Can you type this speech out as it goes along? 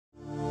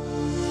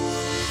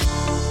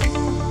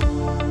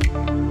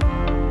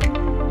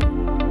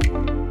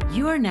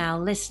are now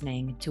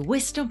listening to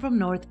Wisdom from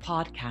North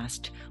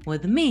podcast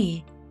with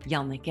me,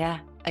 Jannike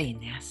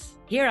Øynes.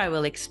 Here I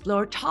will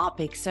explore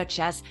topics such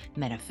as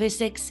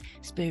metaphysics,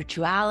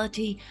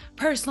 spirituality,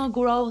 personal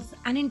growth,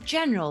 and in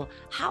general,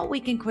 how we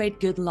can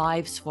create good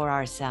lives for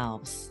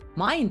ourselves.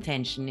 My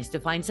intention is to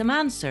find some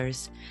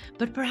answers,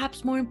 but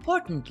perhaps more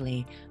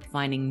importantly,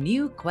 finding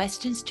new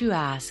questions to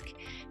ask,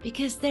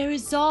 because there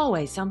is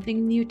always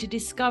something new to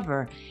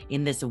discover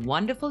in this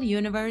wonderful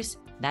universe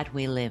that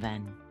we live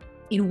in.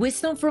 In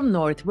Wisdom from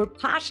North, we're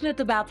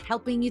passionate about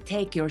helping you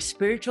take your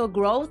spiritual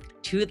growth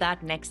to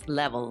that next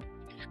level.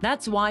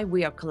 That's why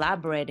we are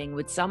collaborating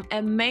with some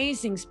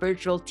amazing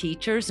spiritual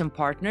teachers and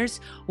partners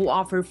who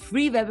offer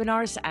free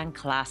webinars and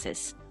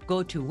classes.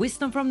 Go to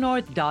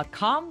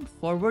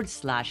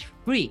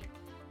wisdomfromnorth.com/free.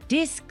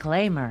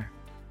 Disclaimer.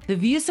 The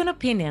views and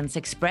opinions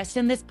expressed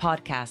in this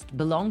podcast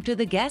belong to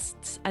the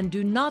guests and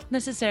do not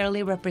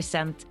necessarily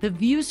represent the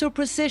views or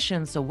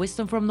positions of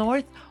Wisdom from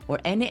North or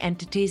any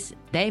entities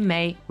they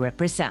may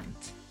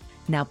represent.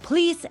 Now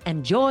please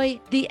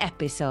enjoy the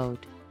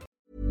episode.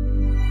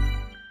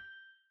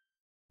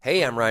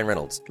 Hey, I'm Ryan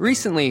Reynolds.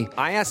 Recently,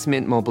 I asked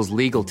Mint Mobile's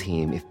legal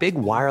team if big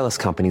wireless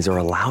companies are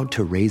allowed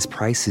to raise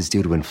prices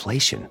due to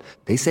inflation.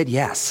 They said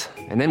yes.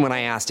 And then when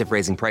I asked if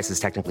raising prices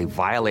technically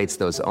violates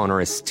those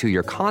onerous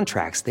two-year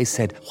contracts, they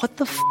said, "What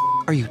the f***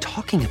 are you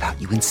talking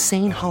about, you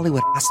insane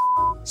Hollywood ass?"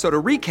 So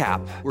to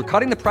recap, we're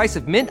cutting the price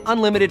of Mint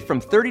Unlimited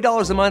from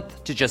 $30 a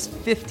month to just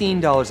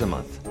 $15 a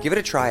month. Give it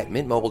a try at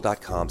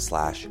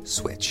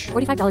mintmobile.com/switch.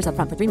 $45 up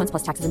front for 3 months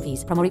plus taxes and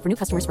fees. Promo rate for new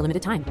customers for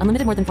limited time.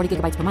 Unlimited more than 40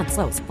 gigabytes per month.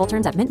 Slows full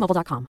terms at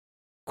mintmobile.com.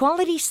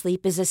 Quality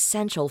sleep is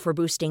essential for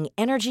boosting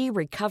energy,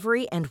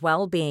 recovery, and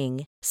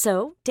well-being.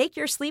 So, take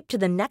your sleep to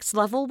the next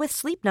level with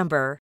Sleep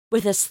Number.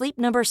 With a Sleep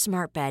Number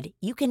smart bed,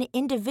 you can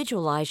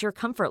individualize your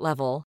comfort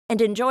level and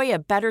enjoy a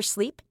better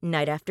sleep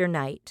night after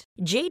night.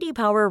 JD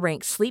Power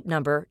ranks Sleep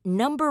Number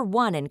number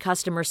 1 in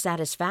customer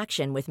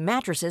satisfaction with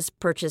mattresses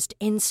purchased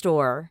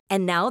in-store.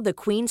 And now the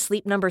Queen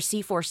Sleep Number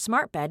C4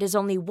 smart bed is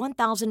only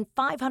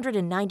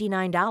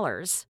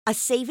 $1,599, a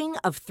saving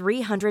of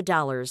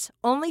 $300,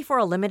 only for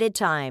a limited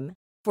time.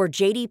 For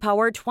JD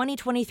Power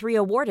 2023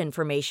 award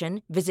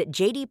information, visit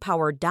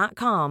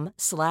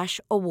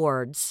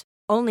jdpower.com/awards.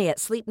 Only at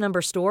Sleep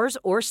Number stores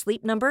or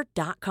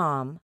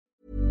sleepnumber.com.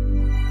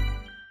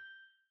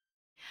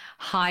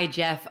 Hi,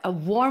 Jeff. A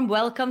warm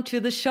welcome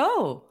to the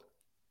show.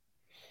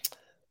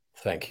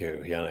 Thank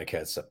you, Jannike.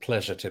 It's a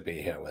pleasure to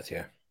be here with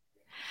you.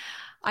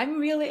 I'm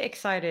really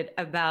excited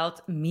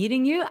about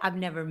meeting you. I've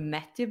never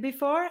met you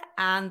before,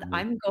 and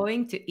I'm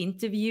going to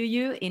interview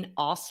you in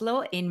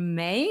Oslo in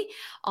May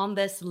on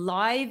this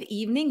live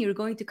evening. You're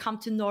going to come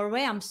to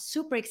Norway. I'm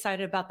super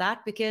excited about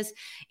that because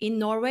in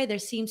Norway, there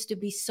seems to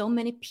be so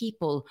many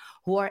people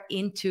who are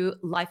into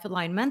life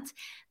alignment.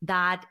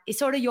 That is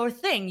sort of your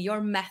thing,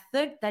 your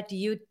method that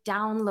you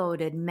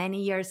downloaded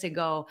many years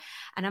ago.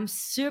 And I'm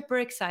super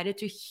excited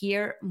to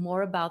hear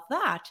more about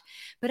that.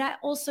 But I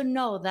also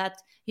know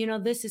that,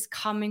 this is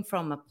coming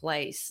from a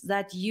place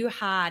that you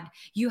had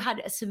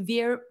a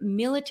severe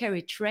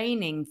military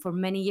training for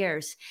many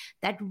years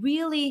that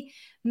really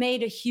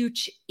made a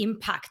huge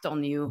impact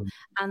on you.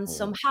 And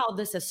somehow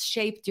this has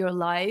shaped your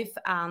life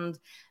and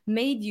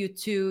made you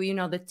to,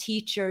 the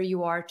teacher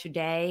you are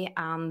today,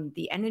 and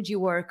the energy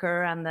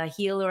worker and the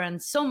healer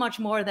and so much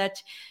more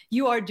that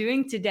you are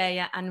doing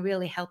today and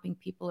really helping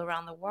people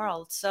around the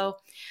world. So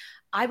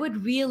I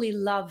would really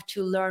love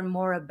to learn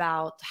more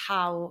about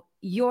how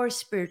your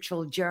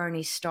spiritual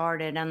journey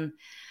started and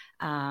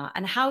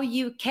how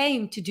you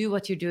came to do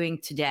what you're doing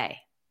today.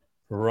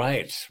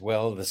 Right.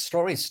 Well, the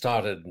story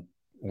started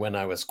when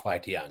I was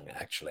quite young,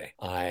 actually.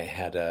 I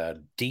had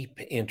a deep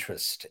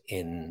interest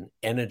in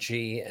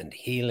energy and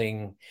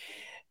healing,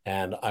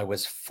 and I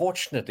was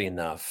fortunate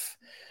enough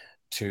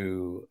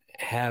to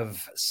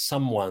have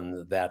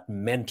someone that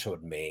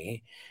mentored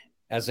me.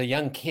 As a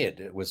young kid,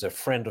 it was a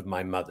friend of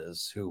my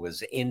mother's who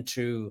was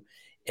into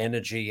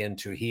energy,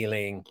 into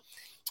healing,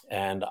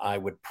 and I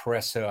would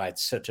press her. I'd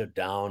sit her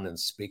down and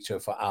speak to her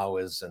for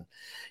hours and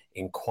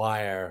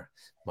inquire.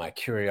 My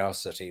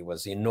curiosity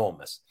was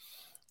enormous.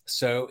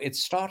 So it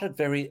started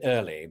very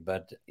early,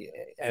 but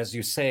as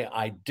you say,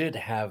 I did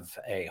have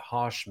a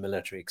harsh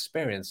military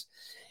experience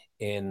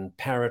in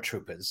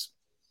paratroopers.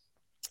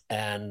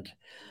 And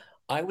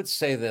I would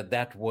say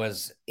that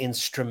was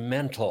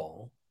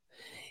instrumental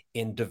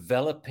in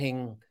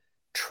developing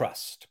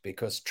trust,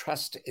 because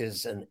trust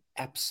is an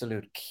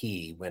absolute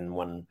key when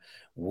one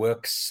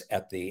works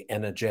at the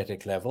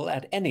energetic level,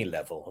 at any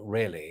level,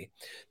 really,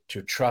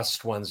 to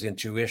trust one's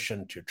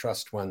intuition, to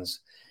trust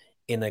one's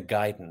inner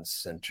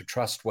guidance, and to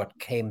trust what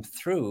came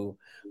through,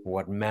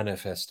 what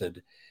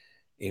manifested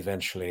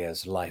eventually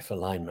as life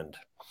alignment.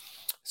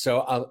 So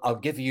I'll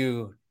give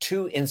you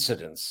 2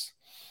 incidents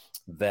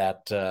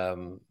that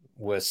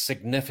were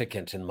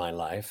significant in my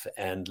life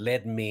and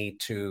led me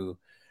to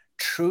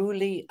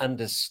truly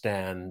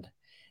understand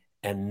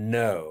and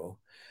know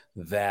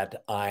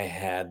that I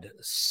had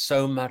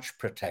so much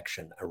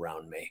protection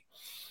around me.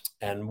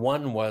 And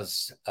one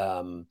was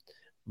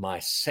my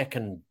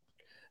second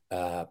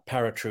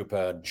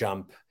paratrooper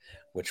jump,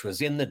 which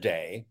was in the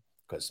day,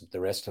 because the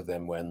rest of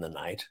them were in the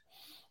night.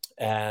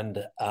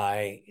 And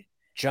I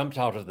jumped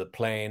out of the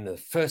plane the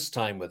first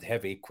time with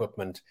heavy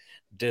equipment,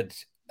 did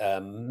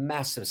a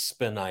massive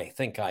spin. I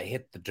think I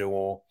hit the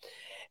door,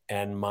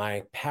 and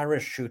my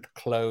parachute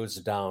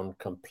closed down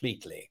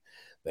completely.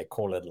 They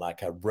call it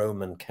like a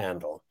Roman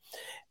candle.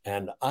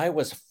 And I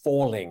was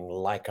falling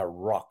like a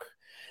rock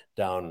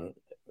down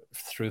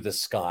through the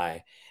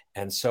sky.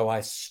 And so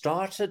I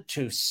started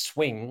to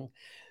swing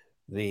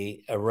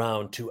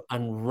around to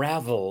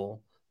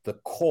unravel the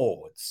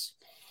cords,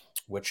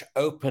 which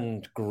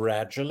opened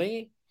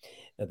gradually.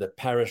 The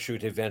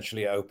parachute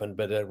eventually opened,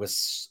 but it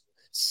was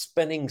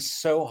spinning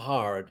so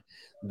hard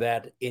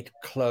that it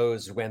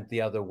closed, went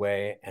the other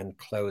way, and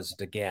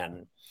closed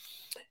again.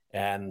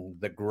 And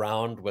the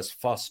ground was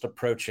fast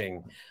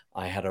approaching.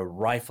 I had a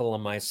rifle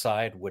on my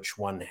side, which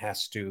one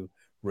has to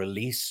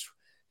release.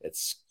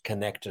 It's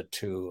connected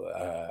to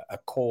a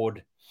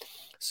cord.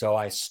 So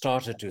I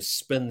started to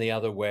spin the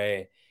other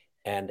way.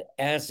 And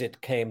as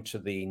it came to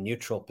the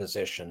neutral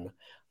position,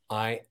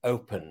 I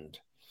opened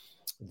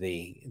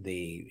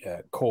the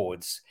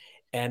cords.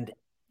 And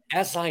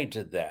as I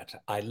did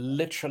that, I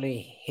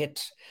literally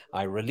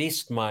I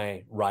released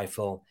my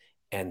rifle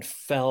and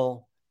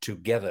fell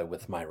together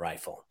with my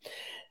rifle.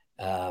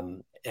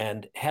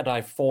 And had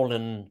I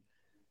fallen,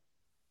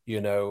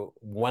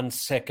 1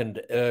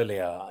 second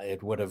earlier,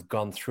 it would have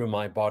gone through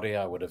my body.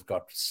 I would have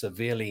got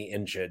severely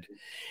injured.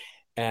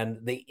 And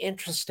the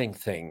interesting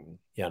thing,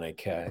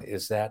 Yannick,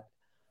 is that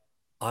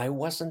I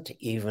wasn't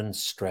even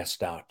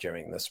stressed out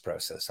during this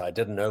process. I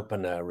didn't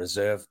open a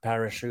reserve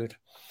parachute.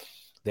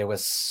 There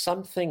was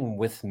something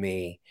with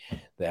me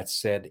that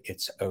said,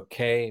 it's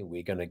okay,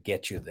 we're going to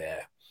get you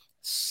there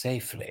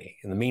safely.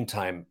 In the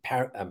meantime,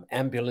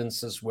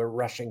 ambulances were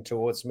rushing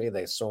towards me.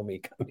 They saw me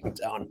coming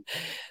down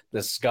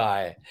the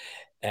sky,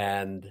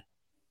 and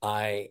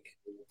I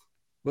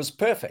was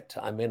perfect.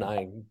 I mean,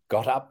 I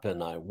got up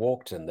and I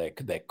walked, and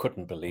they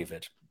couldn't believe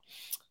it.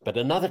 But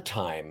another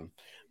time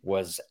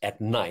was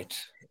at night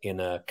in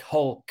a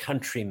whole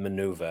country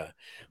maneuver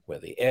where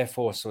the Air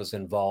Force was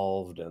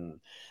involved and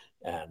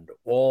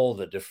all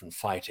the different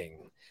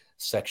fighting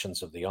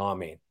sections of the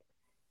Army.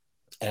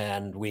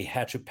 And we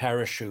had to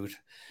parachute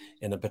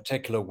in a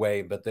particular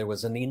way, but there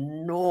was an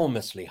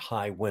enormously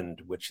high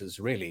wind, which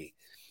really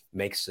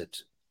makes it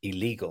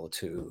illegal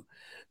to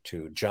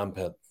jump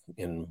up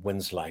in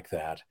winds like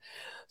that.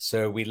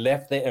 So we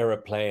left the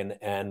airplane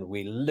and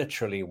we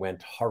literally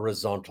went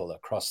horizontal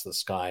across the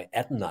sky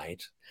at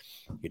night.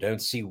 You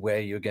don't see where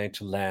you're going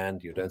to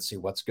land. You don't see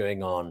what's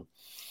going on.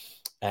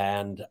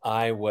 And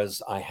I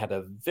had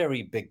a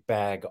very big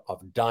bag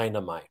of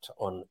dynamite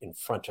in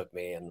front of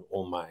me and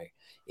all my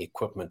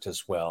equipment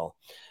as well.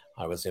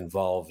 I was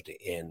involved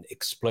in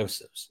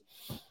explosives.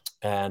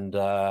 And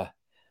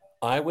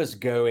I was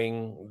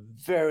going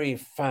very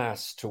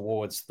fast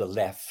towards the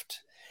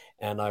left,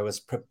 and I was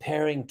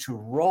preparing to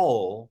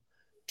roll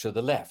to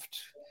the left.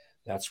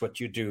 That's what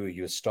you do.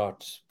 You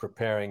start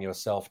preparing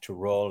yourself to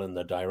roll in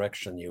the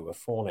direction you were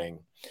falling.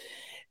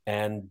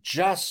 And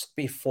just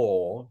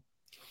before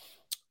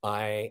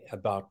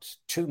about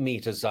 2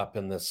 meters up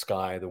in the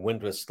sky, the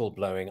wind was still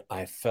blowing,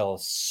 I fell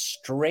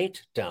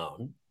straight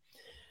down,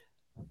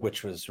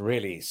 which was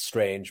really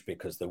strange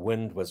because the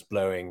wind was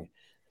blowing.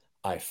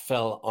 I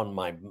fell on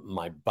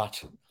my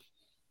butt,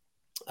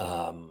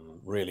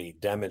 really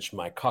damaged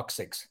my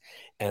coccyx,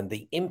 and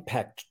the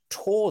impact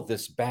tore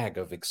this bag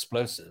of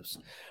explosives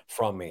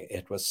from me.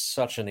 It was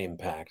such an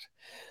impact.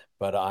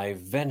 But I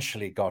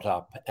eventually got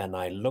up and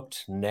I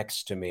looked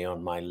next to me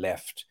on my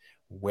left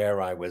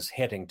where I was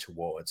heading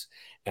towards,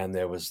 and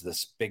there was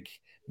this big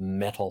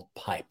metal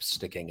pipe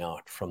sticking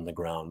out from the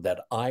ground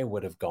that I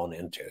would have gone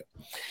into.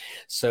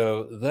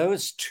 So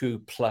those two,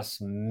 plus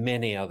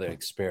many other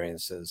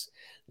experiences,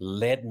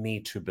 led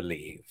me to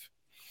believe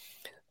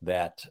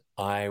that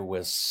I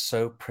was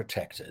so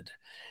protected,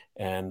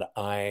 and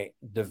I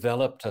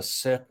developed a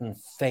certain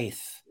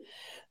faith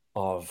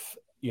of,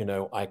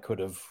 I could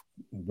have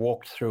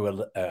walked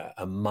through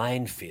a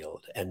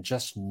minefield and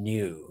just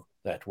knew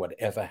that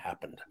whatever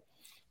happened,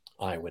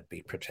 I would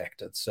be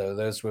protected. So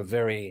those were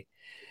very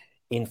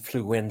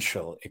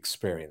influential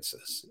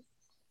experiences.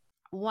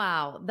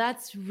 Wow,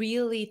 that's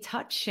really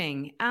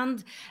touching.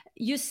 And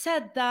you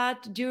said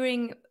that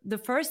during the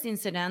first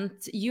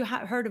incident, you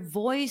heard a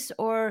voice,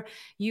 or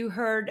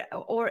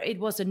it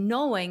was a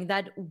knowing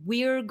that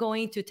we're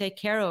going to take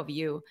care of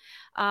you.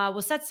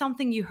 Was that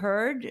something you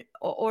heard,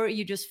 or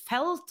you just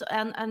felt?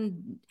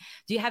 And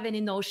do you have any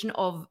notion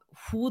of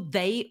who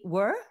they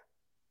were?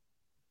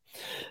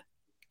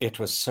 It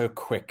was so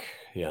quick,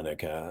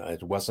 Yannicka.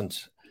 It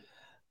wasn't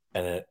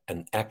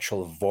an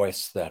actual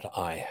voice that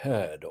I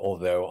heard,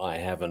 although I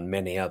have on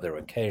many other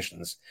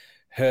occasions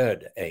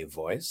heard a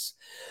voice.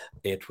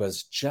 It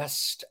was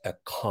just a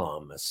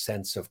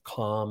sense of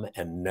calm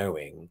and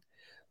knowing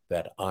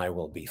that I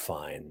will be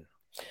fine.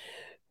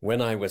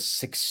 When I was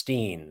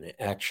 16,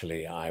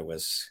 actually, I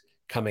was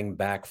coming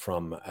back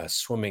from a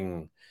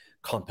swimming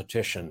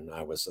competition.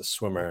 I was a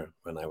swimmer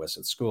when I was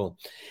at school,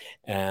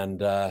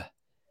 and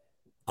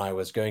I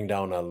was going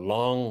down a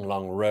long,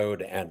 long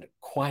road and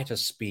quite a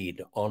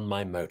speed on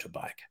my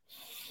motorbike.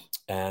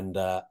 And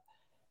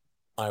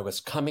I was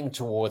coming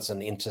towards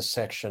an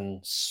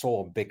intersection,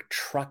 saw a big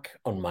truck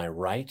on my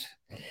right,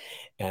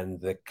 and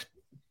the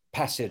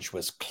passage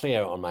was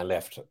clear on my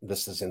left.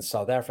 This is in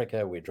South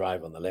Africa. We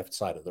drive on the left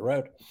side of the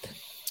road.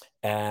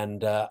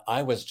 And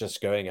I was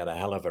just going at a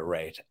hell of a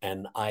rate.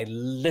 And I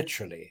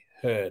literally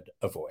heard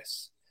a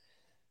voice,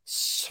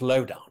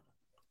 slow down.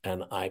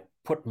 And I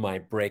put my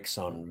brakes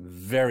on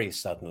very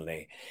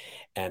suddenly.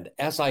 And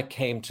as I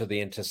came to the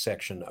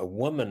intersection, a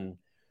woman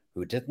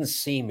who didn't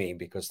see me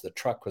because the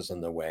truck was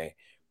in the way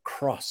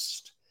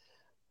crossed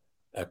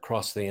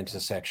across the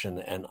intersection,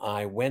 and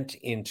I went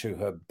into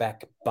her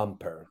back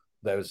bumper.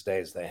 Those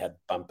days they had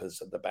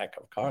bumpers at the back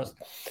of cars.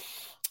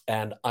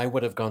 And I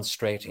would have gone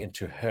straight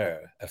into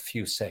her a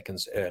few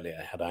seconds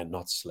earlier had I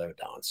not slowed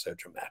down so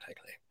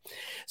dramatically.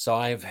 So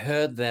I've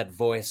heard that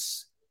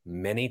voice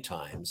many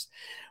times,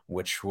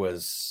 which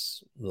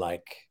was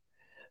like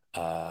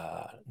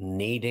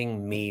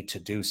needing me to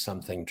do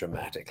something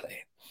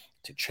dramatically,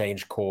 to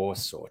change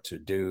course or to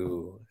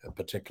do a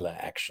particular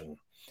action.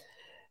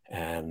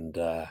 And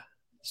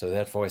so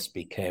that voice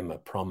became a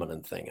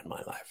prominent thing in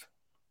my life.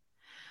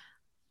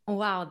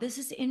 Wow, this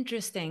is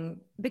interesting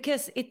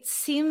because it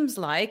seems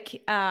like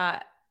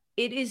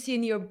it is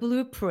in your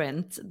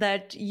blueprint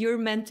that you're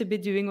meant to be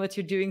doing what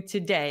you're doing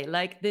today.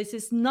 Like this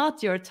is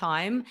not your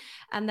time,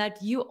 and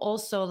that you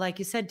also, like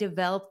you said,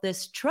 develop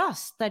this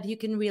trust that you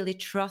can really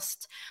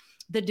trust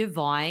the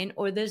divine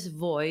or this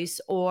voice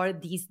or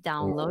these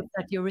downloads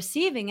that you're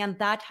receiving. And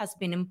that has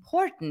been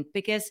important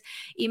because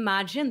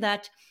imagine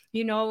that,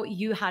 you know,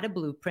 you had a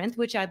blueprint,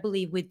 which I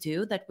believe we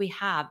do, that we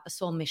have a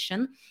soul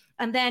mission.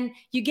 And then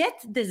you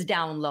get this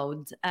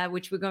download,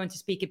 which we're going to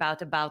speak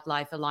about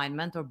life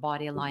alignment or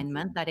body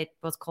alignment that it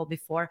was called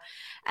before.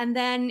 And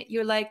then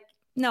you're like,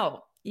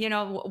 no, you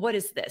know, what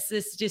is this?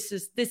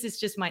 This is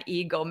just my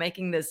ego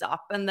making this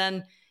up. And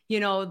then, you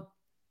know,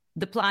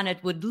 the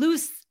planet would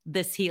lose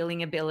this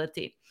healing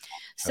ability.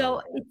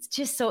 So it's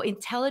just so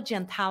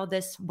intelligent how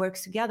this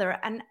works together.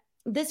 And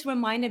this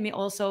reminded me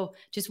also,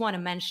 just want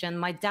to mention,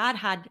 my dad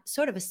had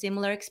sort of a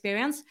similar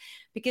experience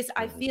because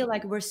I feel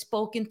like we're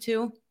spoken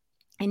to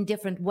in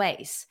different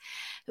ways.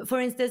 For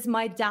instance,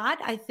 my dad,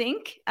 I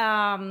think,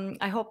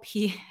 I hope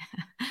he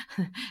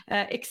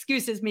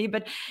excuses me,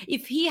 but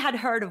if he had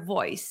heard a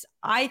voice,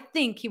 I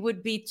think he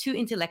would be too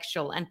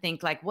intellectual and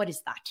think like, what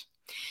is that?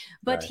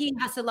 But he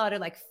has a lot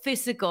of like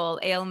physical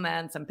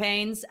ailments and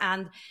pains.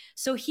 And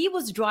so he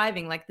was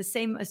driving like the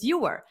same as you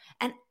were.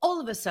 And all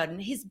of a sudden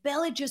his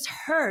belly just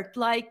hurt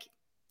like,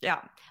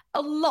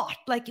 a lot.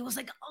 Like it was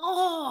like,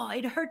 oh,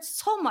 it hurt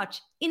so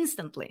much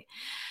instantly.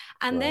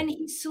 And then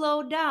he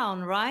slowed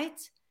down, right?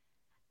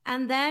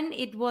 And then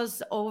it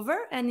was over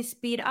and he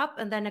speed up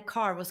and then a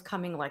car was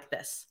coming like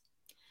this.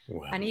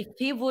 Wow. And if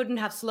he wouldn't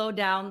have slowed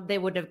down, they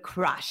would have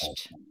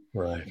crashed.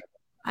 Right.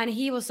 And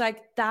he was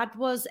like, that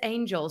was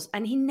angels.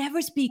 And he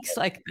never speaks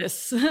like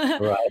this.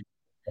 Right.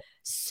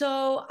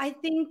 So I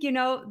think, you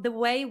know, the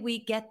way we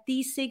get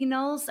these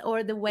signals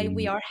or the way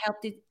we are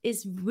helped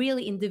is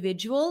really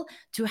individual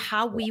to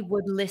how we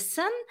would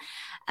listen.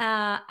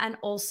 And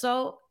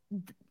also,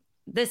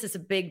 this is a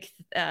big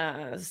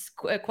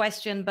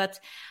question, but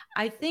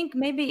I think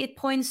maybe it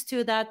points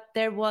to that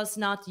there was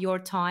not your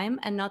time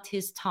and not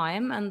his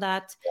time. And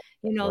that,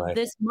 you know,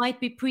 this might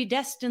be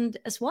predestined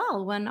as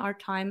well when our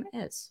time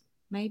is.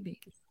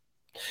 Maybe.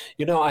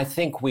 You know, I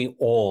think we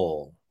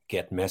all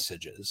get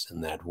messages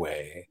in that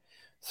way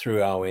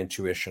through our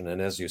intuition.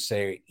 And as you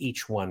say,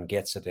 each one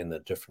gets it in a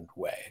different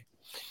way.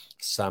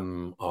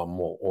 Some are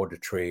more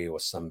auditory or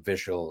some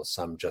visual, or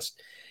some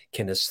just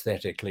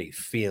kinesthetically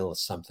feel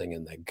something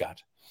in their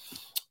gut.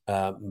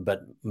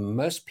 But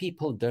most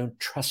people don't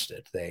trust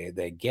it.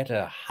 They get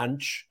a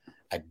hunch,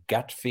 a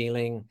gut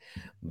feeling,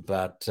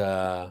 but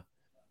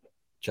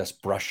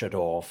just brush it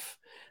off.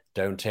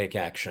 Don't take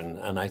action.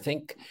 And I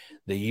think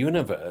the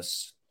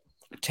universe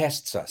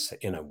tests us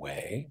in a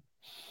way,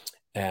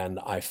 and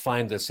I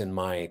find this in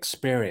my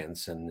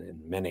experience and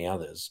in many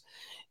others,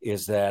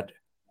 is that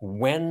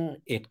when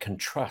it can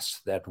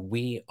trust that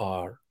we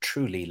are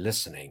truly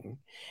listening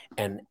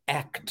and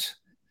act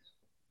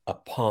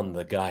upon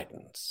the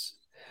guidance,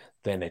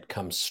 then it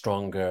comes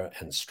stronger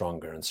and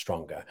stronger and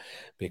stronger.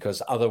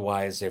 Because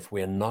otherwise, if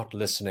we're not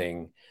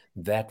listening,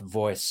 that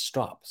voice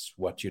stops.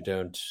 What you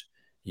don't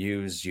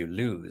use, you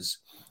lose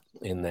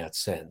in that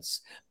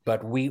sense.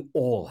 But we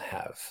all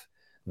have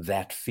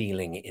that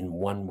feeling in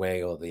one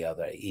way or the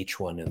other, each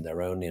one in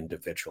their own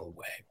individual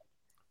way.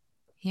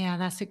 Yeah,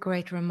 that's a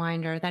great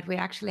reminder that we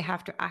actually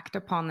have to act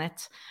upon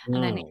it and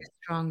then it gets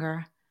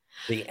stronger.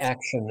 The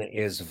action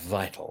is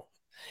vital.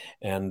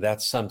 And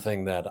that's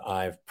something that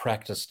I've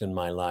practiced in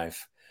my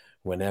life.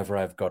 Whenever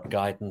I've got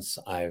guidance,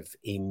 I've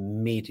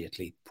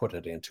immediately put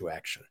it into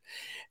action.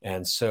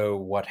 And so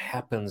what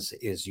happens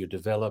is you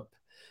develop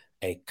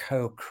a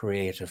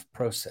co-creative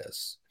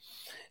process.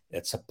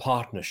 It's a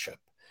partnership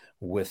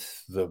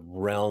with the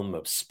realm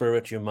of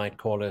spirit, you might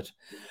call it.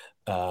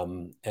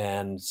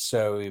 And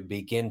so we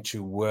begin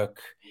to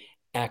work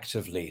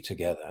actively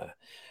together,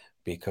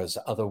 because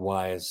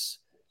otherwise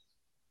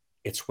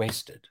it's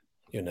wasted,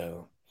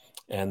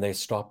 and they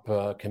stop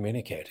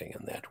communicating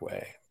in that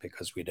way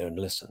because we don't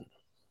listen.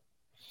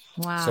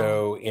 Wow.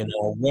 So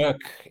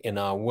in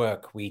our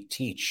work, we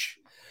teach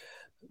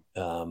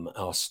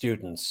our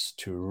students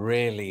to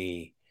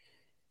really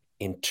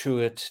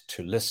intuit,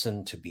 to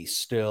listen, to be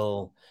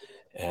still.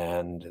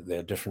 And there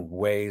are different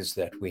ways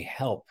that we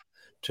help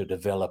to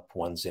develop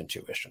one's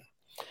intuition.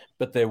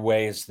 But there are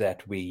ways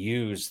that we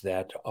use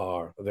that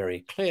are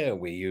very clear.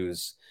 We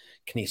use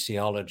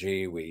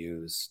kinesiology, we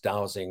use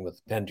dowsing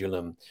with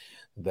pendulum,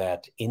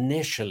 that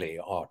initially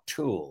are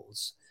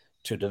tools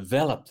to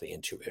develop the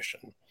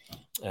intuition.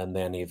 And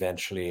then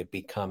eventually it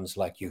becomes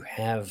like you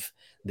have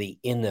the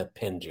inner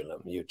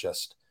pendulum. You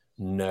just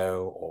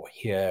know or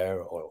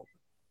hear, or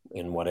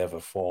in whatever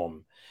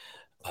form,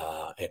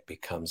 it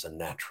becomes a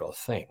natural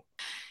thing.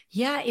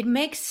 Yeah, it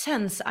makes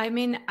sense. I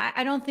mean,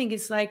 I don't think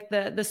it's like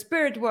the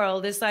spirit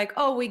world is like,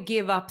 oh, we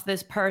give up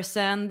this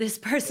person. This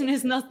person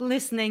is not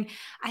listening.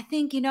 I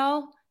think,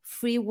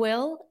 free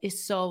will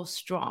is so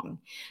strong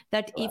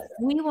that if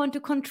we want to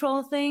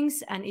control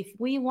things and if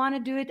we want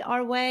to do it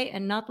our way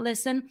and not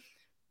listen,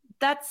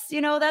 that's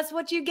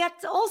what you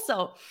get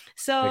also.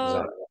 So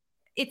Exactly.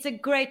 it's a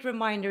great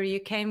reminder you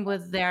came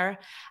with there.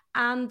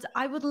 And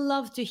I would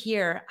love to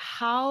hear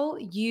how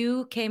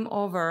you came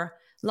over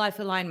Life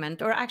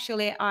Alignment, or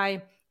actually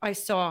I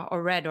saw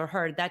or read or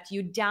heard that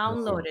you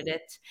downloaded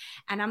it.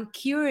 And I'm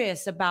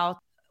curious about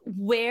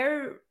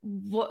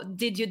what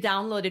did you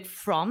download it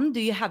from?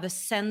 Do you have a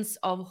sense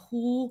of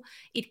who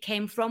it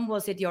came from?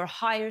 Was it your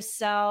higher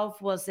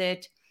self? Was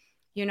it,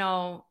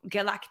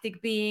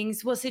 galactic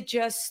beings? Was it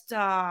just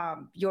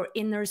your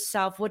inner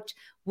self? What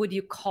would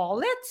you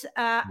call it?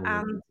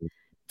 And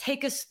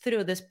take us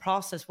through this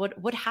process.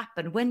 What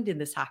happened? When did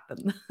this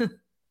happen?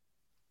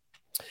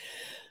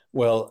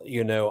 Well,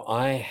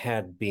 I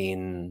had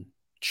been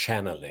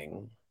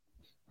channeling,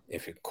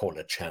 if you call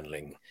it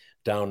channeling,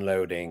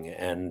 downloading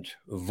and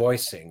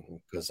voicing,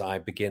 because I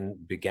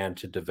began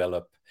to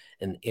develop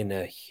an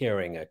inner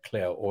hearing, a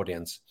clear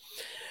audience.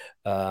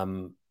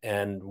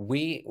 And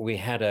we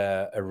had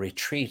a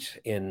retreat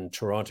in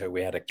Toronto.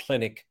 We had a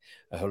clinic,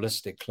 a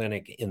holistic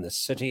clinic in the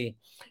city,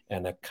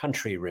 and a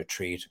country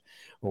retreat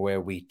where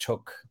we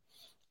took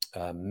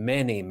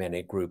many,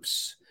 many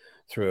groups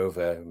through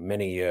over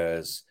many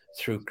years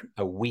through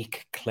a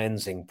week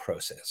cleansing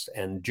process.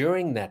 And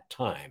during that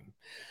time,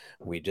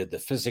 we did the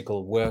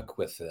physical work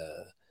with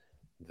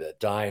the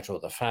diet or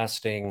the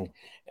fasting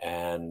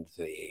and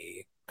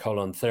the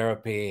colon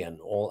therapy and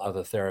all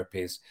other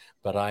therapies.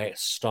 But I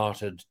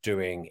started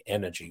doing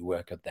energy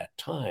work at that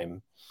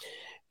time.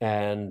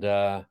 And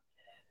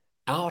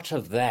out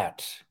of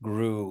that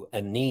grew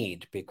a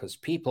need, because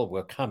people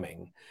were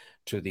coming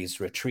to these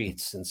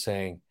retreats and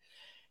saying,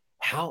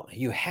 how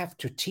you have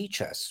to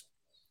teach us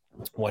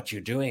what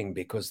you're doing,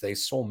 because they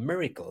saw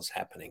miracles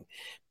happening,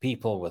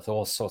 people with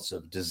all sorts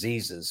of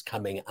diseases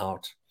coming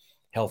out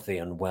healthy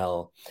and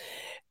well.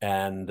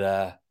 And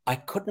I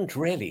couldn't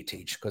really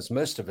teach because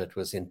most of it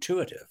was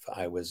intuitive.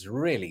 I was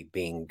really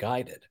being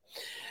guided.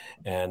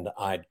 And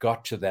I'd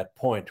got to that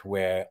point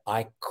where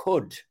I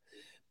could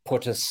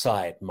put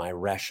aside my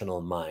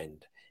rational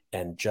mind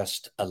and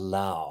just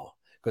allow,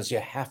 because you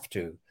have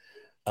to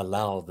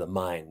allow the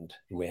mind,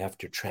 we have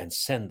to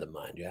transcend the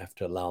mind. You have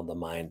to allow the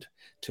mind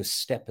to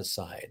step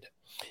aside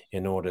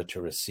in order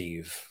to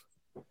receive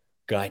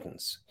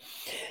guidance.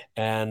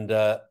 And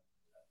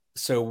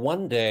so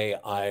one day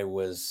I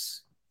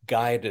was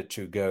guided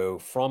to go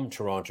from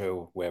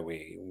Toronto, where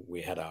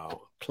we had our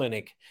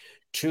clinic,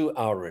 to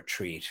our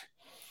retreat.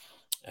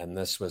 And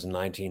this was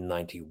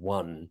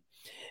 1991.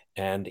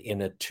 And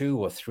in a 2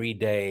 or 3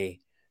 day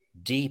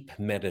deep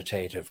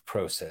meditative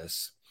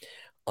process,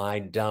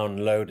 I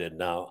downloaded.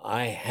 Now,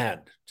 I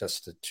had,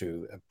 just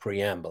to a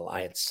preamble,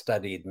 I had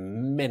studied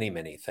many,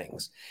 many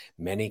things,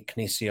 many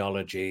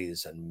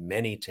kinesiologies and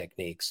many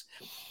techniques.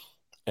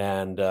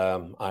 And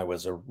I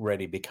was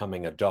already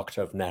becoming a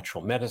doctor of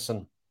natural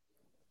medicine.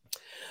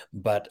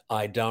 But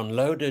I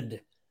downloaded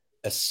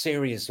a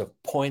series of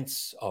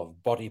points,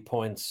 of body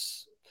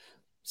points,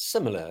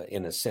 similar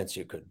in a sense.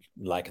 You could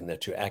liken them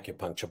to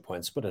acupuncture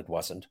points, but it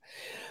wasn't.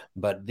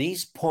 But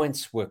these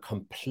points were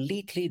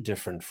completely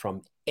different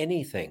from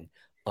anything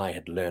I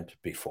had learned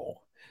before.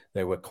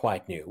 They were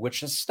quite new,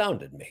 which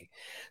astounded me.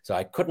 So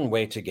I couldn't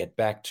wait to get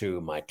back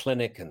to my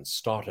clinic and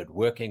started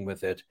working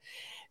with it,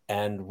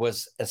 and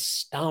was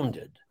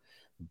astounded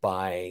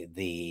by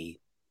the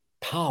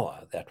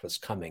power that was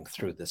coming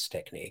through this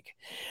technique,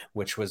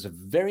 which was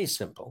very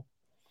simple,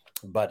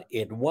 but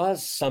it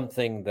was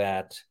something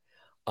that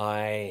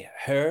I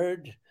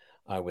heard,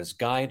 I was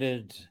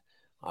guided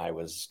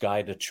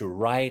to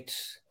write,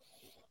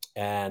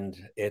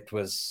 and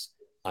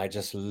I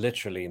just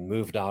literally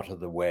moved out of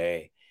the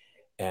way.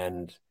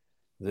 And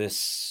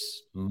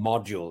this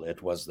module,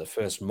 it was the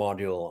first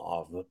module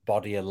of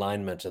body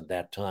alignment at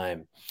that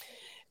time.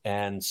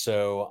 And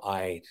so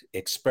I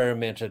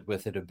experimented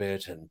with it a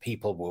bit, and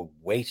people were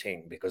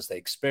waiting because they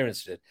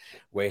experienced it,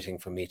 waiting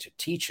for me to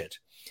teach it,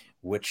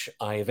 which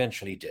I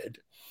eventually did.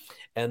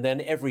 And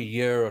then every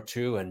year or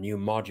two, a new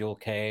module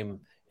came,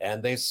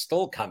 and they're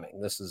still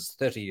coming. This is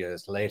 30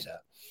 years later.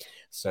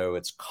 So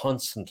it's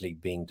constantly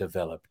being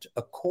developed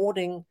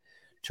according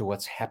to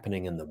what's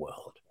happening in the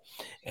world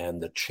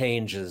and the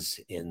changes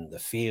in the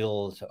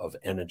field of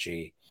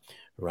energy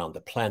around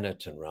the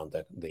planet and around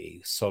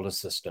the solar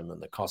system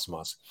and the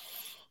cosmos.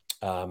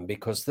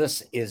 Because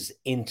this is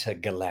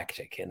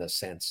intergalactic in a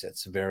sense.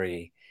 It's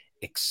very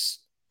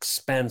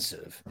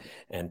expansive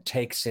and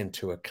takes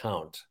into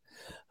account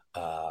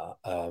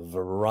a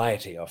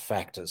variety of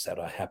factors that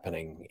are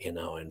happening in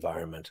our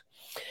environment.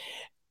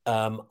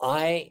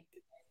 I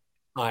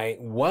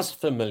was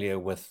familiar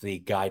with the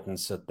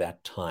guidance at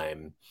that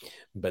time,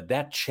 but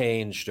that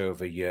changed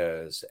over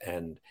years,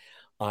 and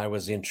I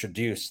was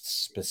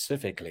introduced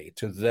specifically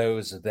to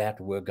those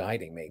that were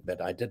guiding me, but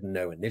I didn't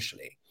know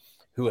initially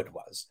who it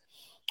was.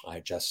 I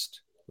just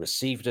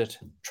received it,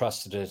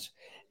 trusted it,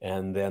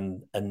 and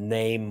then a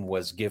name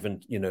was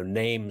given,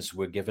 names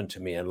were given to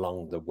me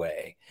along the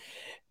way.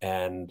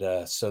 And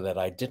so that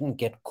I didn't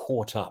get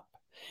caught up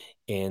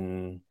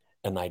in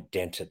an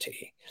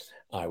identity.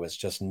 I was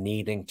just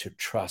needing to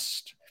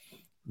trust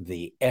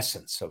the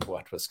essence of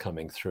what was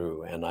coming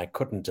through, and I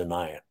couldn't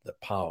deny it. The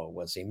power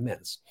was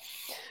immense.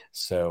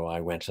 So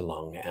I went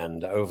along,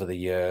 and over the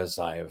years,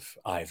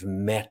 I've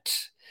met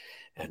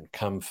and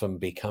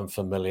become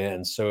familiar,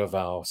 and so have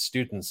our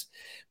students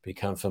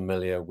become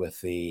familiar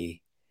with the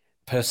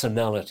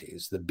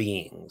personalities, the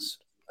beings.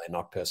 They're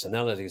not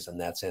personalities in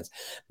that sense,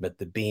 but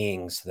the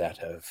beings that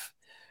have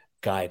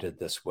guided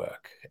this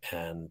work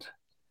and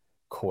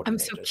I'm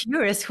so coordinated.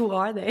 curious, who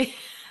are they?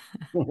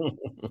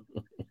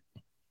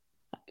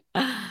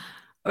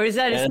 Or is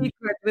that a And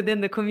secret within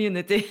the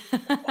community?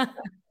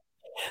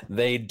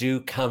 they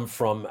do come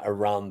from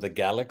around the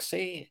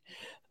galaxy.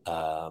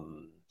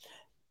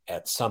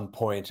 At some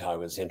point, I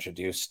was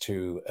introduced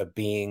to a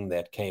being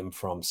that came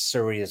from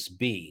Sirius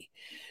B.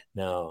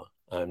 Now,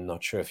 I'm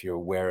not sure if you're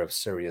aware of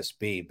Sirius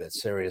B, but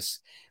Sirius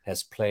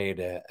has played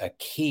a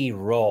key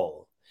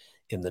role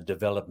in the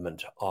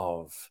development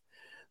of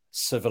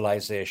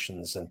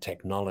civilizations and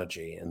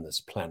technology in this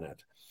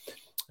planet.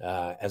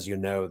 As you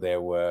know,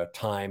 there were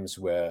times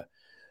where,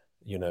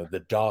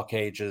 the Dark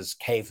Ages,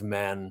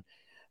 caveman,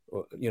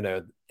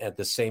 at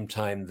the same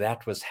time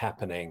that was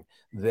happening,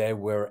 there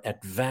were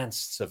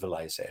advanced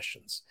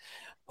civilizations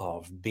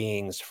of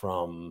beings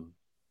from,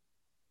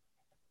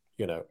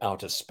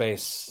 outer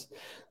space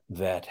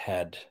that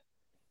had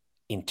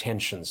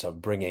intentions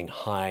of bringing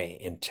high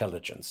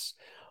intelligence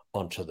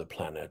onto the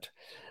planet.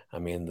 I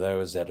mean,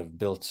 those that have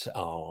built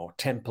our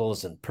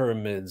temples and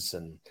pyramids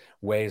in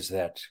ways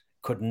that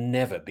could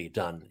never be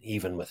done,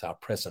 even with our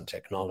present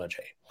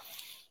technology.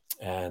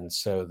 And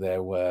so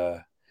there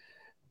were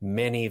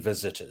many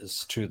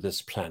visitors to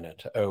this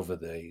planet over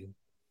the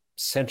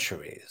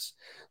centuries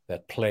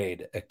that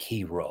played a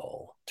key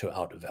role to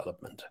our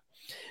development.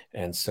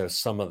 And so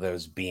some of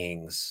those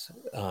beings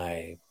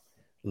I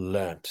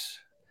learnt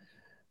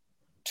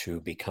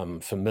to become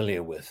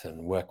familiar with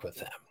and work with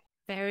them.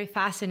 Very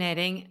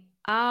fascinating.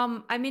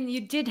 I mean,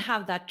 you did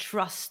have that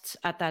trust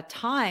at that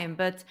time,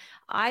 but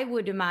I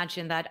would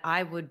imagine that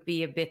I would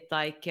be a bit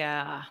like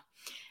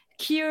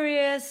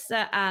curious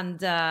and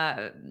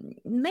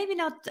maybe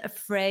not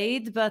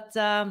afraid, but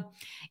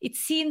it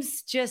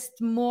seems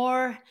just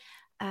more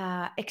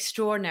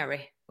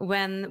extraordinary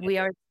when we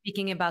are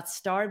speaking about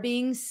star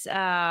beings,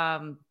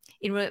 in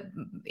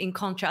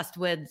contrast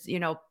with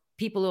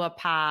people who are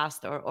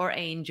past or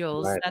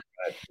angels.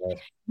 Right.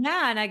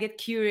 Yeah, and I get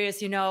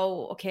curious,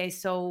 okay,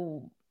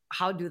 so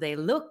how do they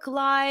look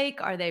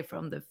like? Are they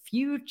from the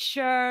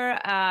future?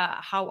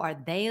 How are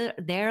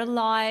their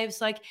lives?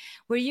 Like,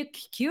 were you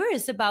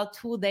curious about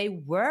who they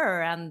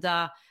were, and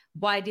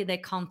why did they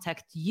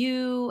contact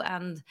you?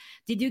 And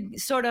did you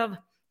sort of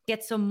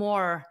get some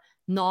more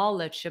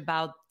knowledge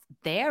about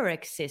their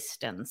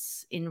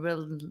existence in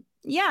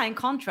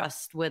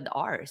contrast with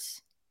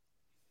ours?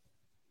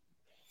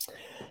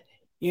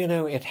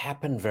 It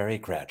happened very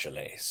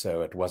gradually,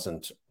 so it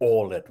wasn't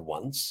all at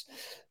once,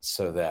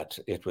 so that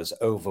it was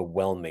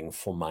overwhelming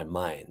for my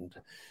mind.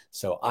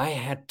 So I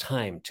had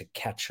time to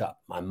catch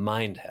up. My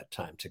mind had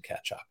time to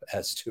catch up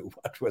as to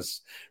what was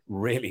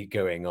really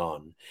going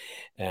on.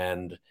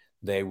 And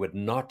they would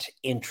not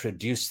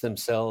introduce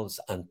themselves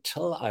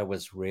until I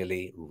was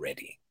really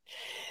ready.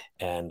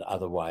 And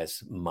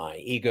otherwise, my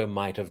ego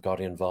might have got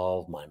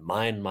involved, my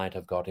mind might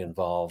have got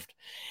involved.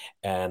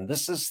 And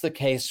this is the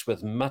case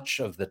with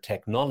much of the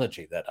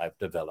technology that I've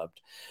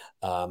developed.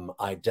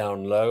 I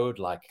download,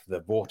 like the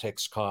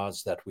vortex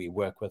cards that we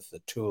work with,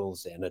 the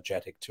tools, the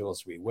energetic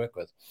tools we work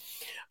with.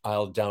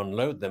 I'll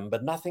download them,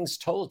 but nothing's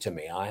told to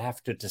me. I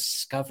have to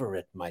discover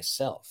it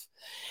myself.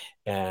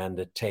 And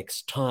it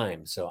takes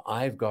time. So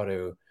I've got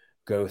to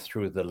go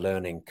through the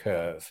learning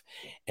curve.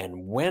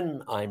 And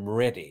when I'm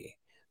ready,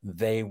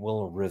 they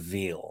will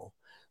reveal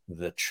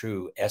the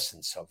true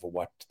essence of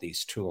what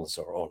these tools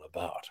are all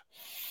about.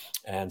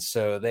 And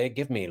so they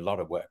give me a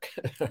lot of work.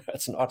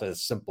 It's not a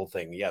simple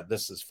thing. Yeah,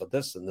 this is for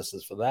this and this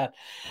is for that.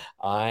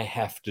 I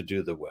have to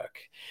do the work,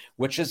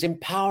 which is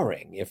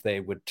empowering. If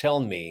they would tell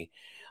me,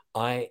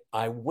 I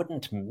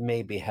wouldn't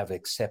maybe have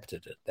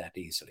accepted it that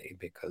easily,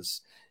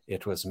 because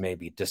it was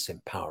maybe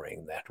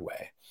disempowering that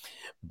way.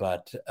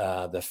 But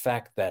the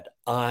fact that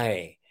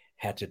I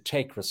had to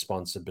take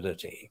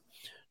responsibility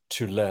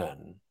to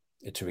learn,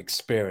 to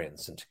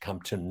experience, and to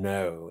come to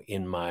know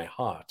in my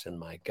heart and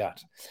my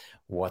gut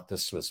what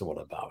this was all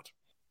about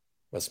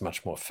was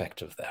much more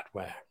effective that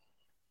way.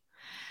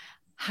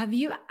 Have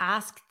you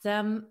asked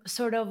them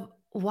sort of,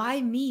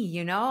 why me?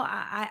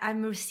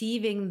 I'm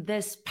receiving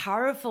this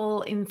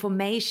powerful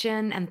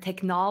information and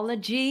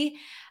technology.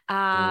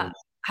 Have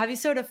you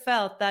sort of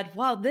felt that,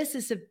 wow, this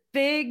is a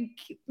big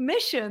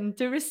mission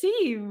to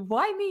receive?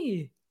 Why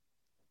me?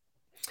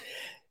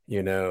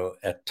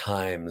 At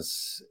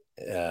times,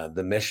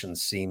 the mission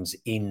seems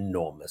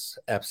enormous,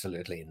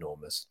 absolutely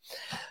enormous.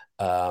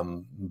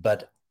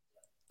 But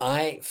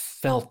I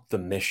felt the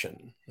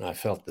mission. I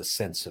felt the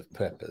sense of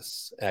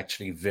purpose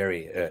actually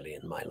very early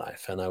in my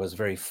life. And I was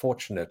very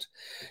fortunate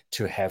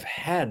to have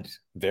had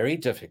very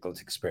difficult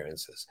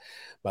experiences.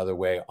 By the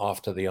way,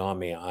 after the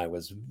army, I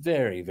was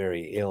very,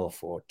 very ill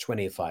for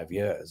 25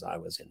 years. I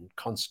was in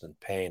constant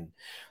pain,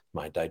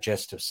 my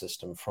digestive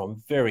system,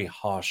 from very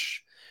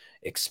harsh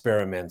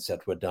experiments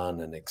that were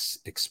done and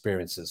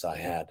experiences I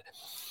had.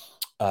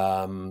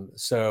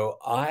 So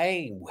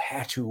I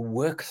had to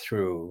work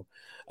through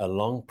a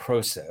long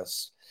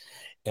process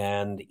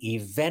and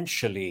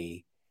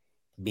eventually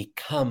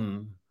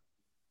become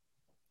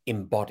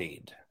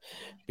embodied,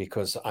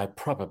 because I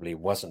probably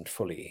wasn't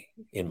fully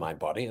in my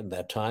body at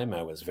that time.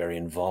 I was very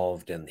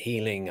involved in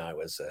healing. I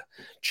was a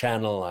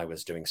channel. I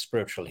was doing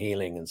spiritual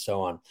healing and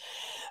so on.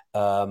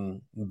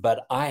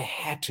 But I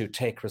had to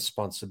take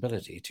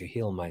responsibility to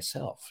heal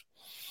myself.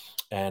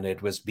 And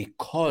it was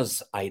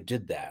because I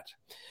did that.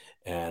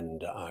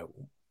 And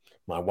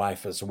my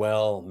wife as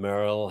well,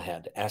 Merle,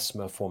 had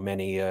asthma for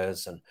many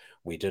years, and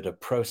we did a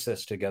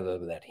process together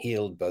that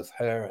healed both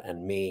her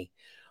and me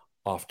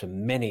after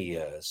many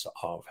years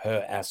of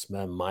her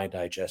asthma, my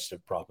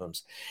digestive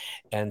problems.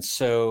 And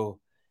so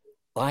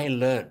I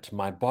learned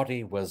my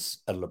body was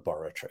a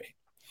laboratory.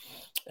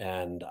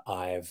 And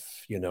I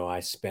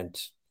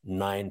spent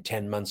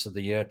 9-10 months of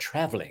the year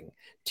traveling,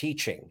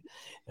 teaching.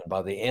 And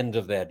by the end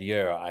of that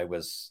year, I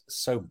was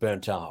so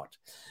burnt out.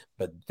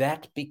 But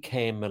that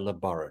became a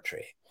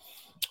laboratory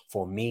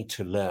for me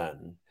to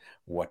learn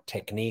what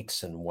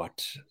techniques and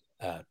what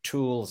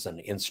tools and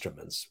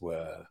instruments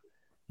were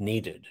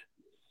needed.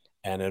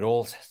 And it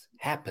all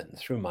happened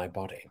through my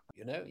body.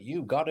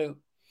 You got to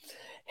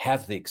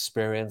have the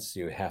experience.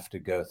 You have to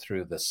go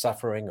through the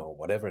suffering or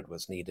whatever it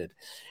was needed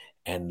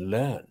and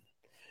learn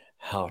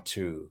how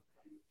to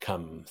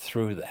come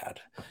through that.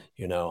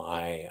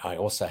 I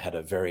also had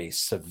a very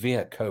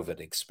severe COVID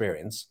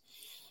experience,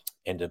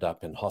 ended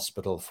up in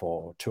hospital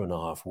for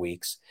 2.5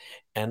 weeks.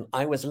 And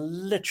I was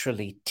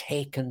literally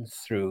taken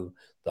through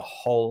the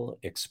whole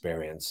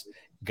experience,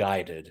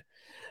 guided.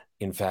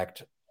 In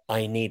fact,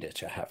 I needed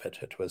to have it.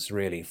 It was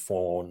really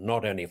for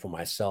not only for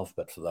myself,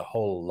 but for the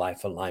whole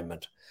Life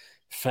Alignment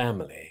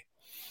family.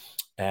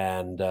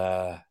 And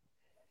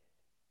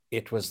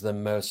it was the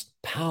most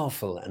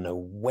powerful and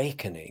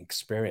awakening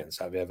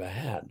experience I've ever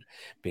had,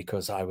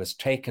 because I was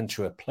taken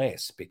to a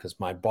place, because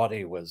my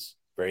body was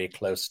very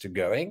close to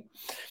going.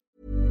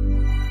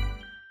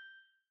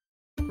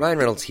 Ryan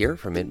Reynolds here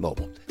from Mint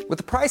Mobile. With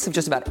the price of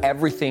just about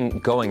everything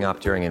going up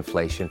during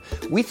inflation,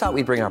 we thought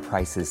we'd bring our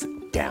prices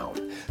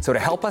down. So to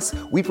help us,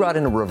 we brought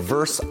in a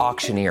reverse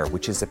auctioneer,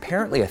 which is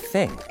apparently a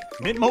thing.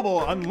 Mint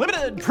Mobile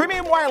Unlimited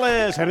Premium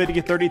Wireless. How to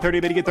get 30,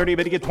 30, bit to get 30,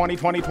 bit to get 20,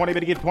 20, 20,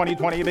 bit to get 20,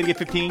 20, bit to get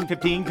 15,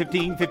 15,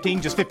 15,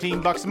 15, just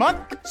 $15 a month?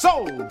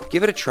 Sold!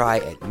 Give it a try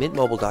at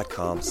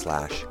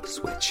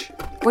mintmobile.com/switch.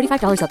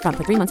 $45 up front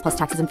for 3 months plus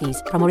taxes and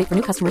fees. Promo rate for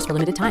new customers for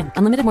limited time.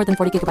 Unlimited more than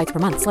 40 gigabytes per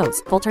month.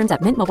 Slows full terms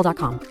at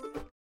mintmobile.com.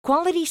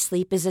 Quality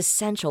sleep is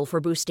essential for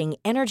boosting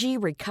energy,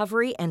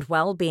 recovery, and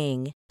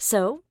well-being.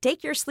 So,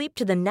 take your sleep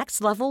to the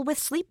next level with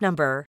Sleep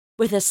Number.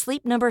 With a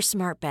Sleep Number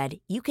smart bed,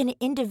 you can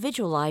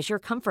individualize your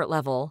comfort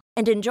level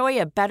and enjoy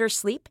a better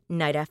sleep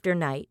night after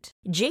night.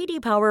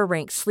 J.D. Power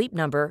ranks Sleep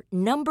Number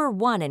number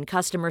 1 in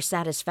customer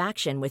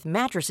satisfaction with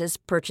mattresses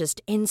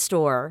purchased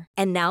in-store.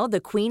 And now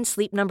the Queen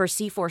Sleep Number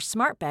C4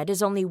 smart bed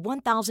is only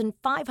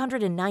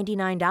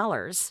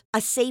 $1,599,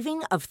 a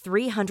saving of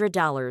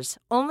 $300,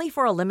 only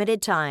for a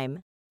limited time.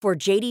 For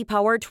J.D.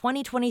 Power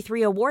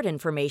 2023 award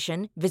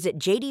information, visit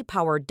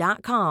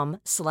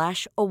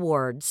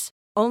jdpower.com/awards.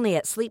 Only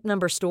at Sleep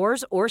Number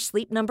stores or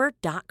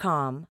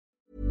sleepnumber.com.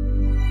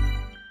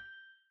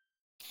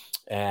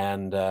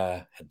 And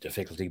had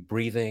difficulty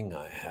breathing.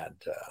 I had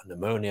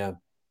pneumonia,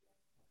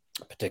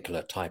 a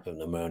particular type of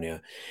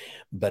pneumonia.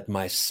 But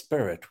my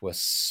spirit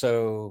was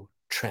so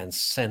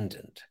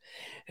transcendent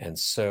and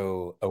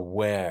so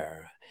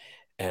aware,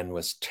 and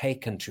was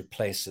taken to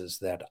places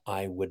that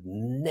I would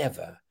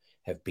never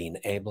have been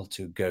able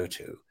to go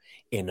to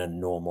in a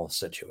normal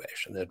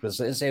situation. It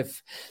was as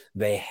if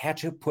they had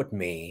to put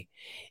me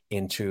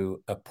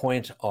into a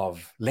point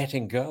of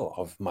letting go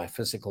of my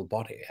physical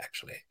body,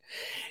 actually,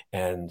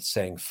 and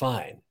saying,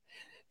 fine,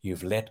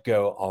 you've let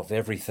go of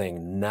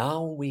everything.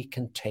 Now we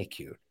can take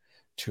you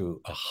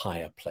to a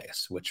higher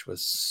place, which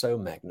was so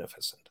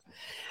magnificent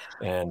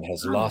and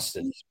has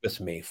lasted with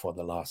me for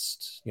the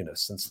last,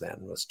 since then,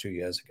 was 2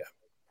 years ago.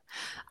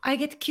 I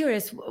get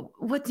curious.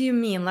 What do you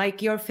mean?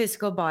 Like your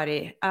physical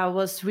body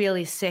was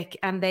really sick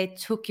and they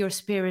took your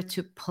spirit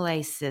to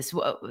places.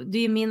 Do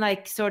you mean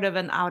like sort of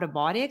an out of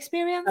body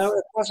experience? No,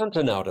 it wasn't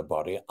an out of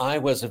body. I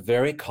was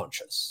very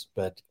conscious,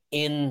 but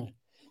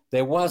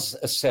there was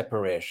a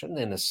separation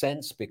in a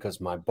sense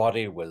because my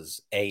body was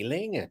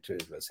ailing. It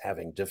was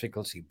having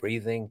difficulty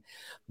breathing,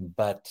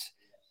 but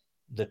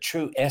the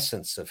true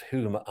essence of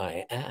whom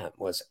I am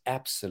was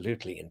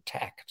absolutely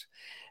intact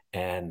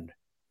and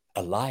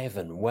alive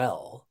and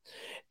well,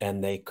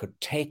 and they could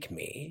take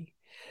me.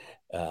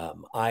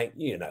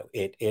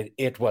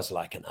 It was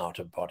like an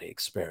out-of-body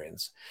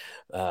experience.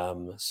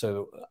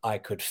 So I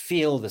could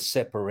feel the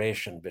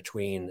separation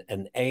between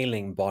an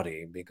ailing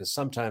body, because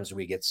sometimes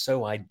we get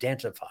so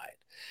identified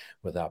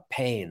with our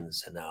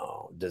pains and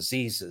our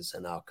diseases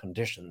and our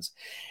conditions,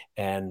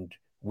 and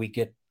we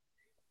get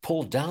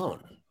pulled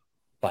down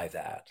by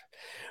that.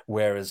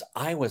 Whereas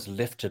I was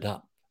lifted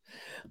up.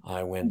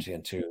 I went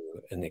into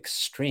an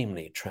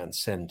extremely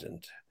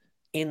transcendent,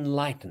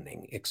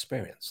 enlightening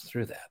experience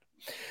through that.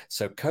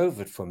 So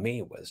COVID for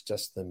me was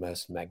just the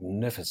most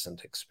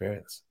magnificent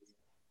experience.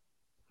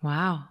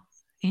 Wow.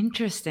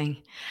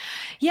 Interesting.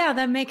 Yeah,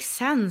 that makes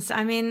sense.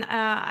 I mean,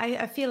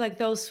 I feel like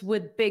those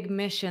with big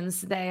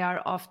missions, they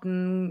are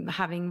often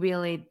having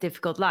really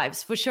difficult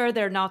lives. For sure,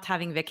 they're not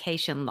having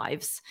vacation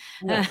lives.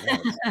 No.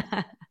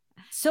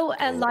 So,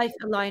 life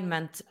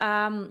alignment.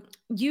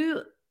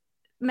 You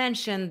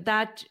mentioned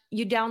that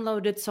you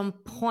downloaded some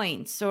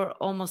points, or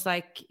almost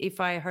like,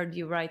 if I heard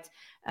you right,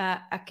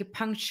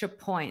 acupuncture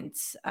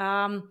points.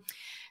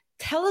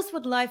 Tell us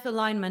what life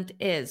alignment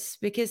is,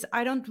 because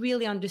I don't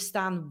really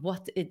understand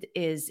what it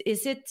is.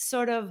 Is it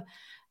sort of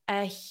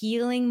a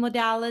healing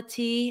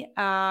modality?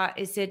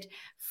 Is it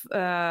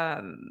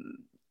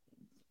an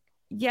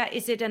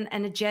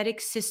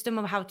energetic system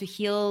of how to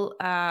heal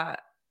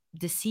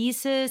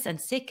diseases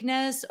and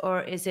sickness,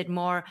 or is it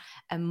more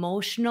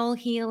emotional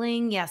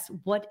healing? Yes.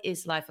 What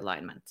is life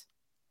alignment?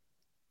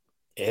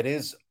 It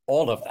is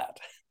all of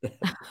that.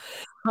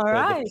 All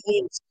right. The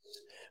points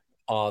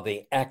are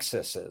the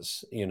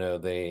accesses,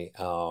 the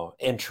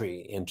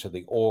entry into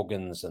the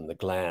organs and the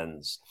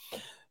glands.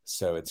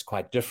 So it's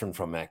quite different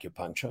from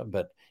acupuncture,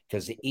 but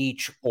because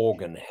each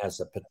organ has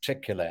a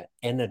particular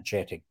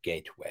energetic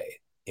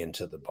gateway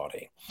into the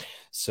body.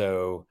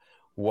 So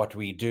what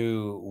we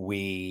do,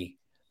 we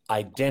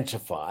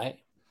identify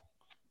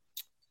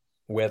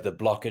where the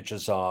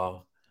blockages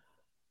are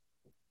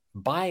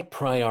by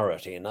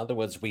priority. In other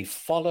words, we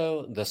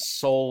follow the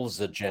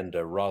soul's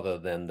agenda rather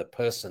than the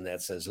person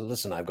that says,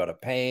 listen, I've got a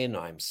pain,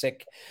 I'm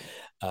sick.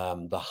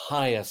 The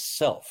higher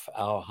self,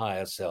 our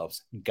higher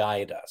selves,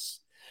 guide us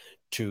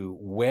to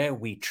where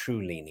we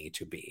truly need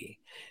to be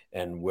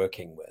and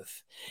working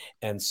with.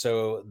 And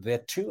so there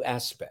are two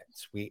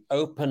aspects. We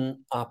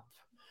open up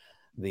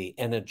the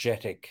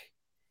energetic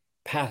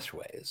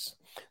pathways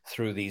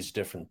through these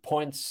different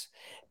points,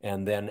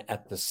 and then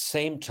at the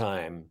same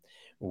time,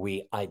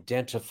 we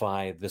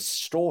identify the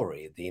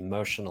story, the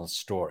emotional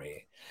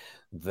story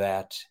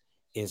that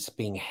is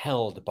being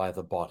held by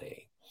the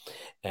body.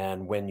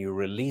 And when you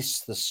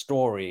release the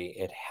story,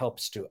 it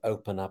helps to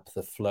open up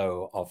the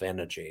flow of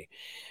energy,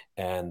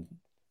 and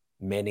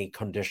many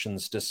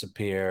conditions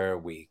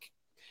disappear.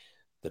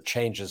 The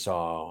changes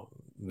are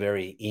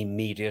very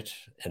immediate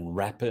and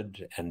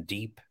rapid and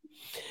deep.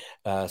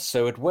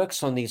 So it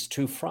works on these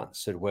two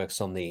fronts. It works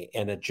on the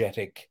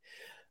energetic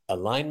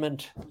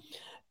alignment,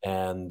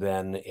 and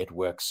then it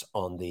works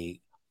on the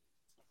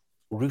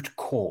root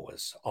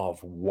cause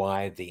of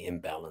why the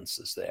imbalance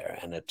is there.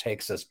 And it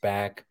takes us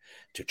back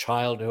to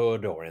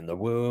childhood or in the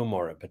womb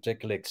or a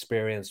particular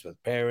experience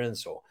with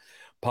parents or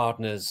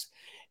partners,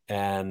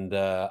 and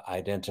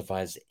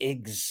identifies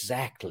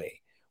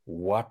exactly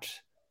what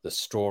the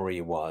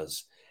story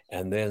was.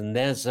 And then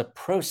there's a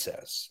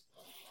process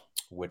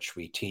which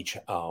we teach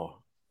our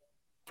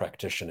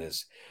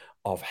practitioners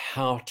of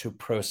how to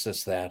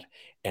process that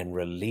and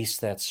release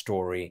that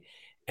story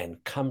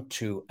and come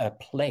to a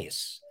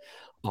place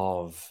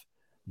of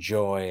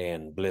joy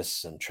and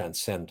bliss and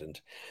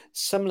transcendent,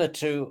 similar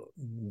to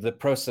the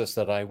process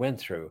that I went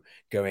through.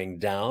 Going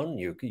down,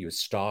 you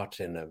start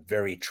in a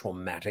very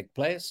traumatic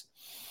place.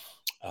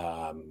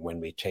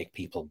 When we take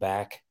people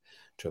back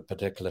to a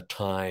particular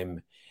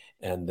time,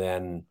 and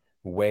then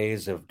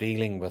ways of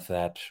dealing with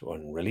that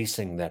and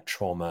releasing that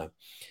trauma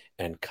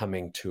and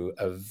coming to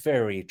a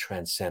very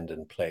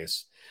transcendent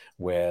place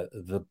where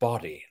the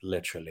body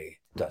literally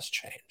does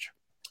change.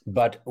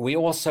 But we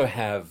also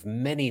have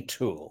many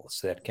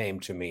tools that came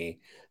to me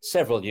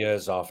several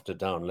years after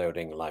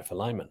downloading Life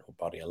Alignment or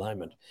Body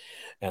Alignment.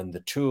 And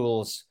the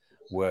tools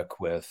work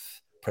with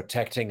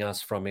protecting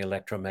us from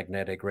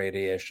electromagnetic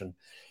radiation,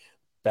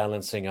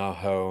 balancing our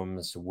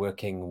homes,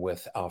 working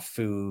with our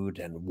food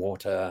and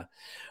water,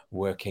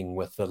 working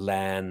with the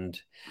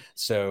land.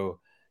 So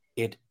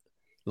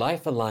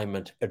life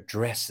alignment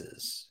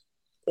addresses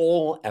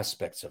all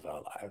aspects of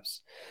our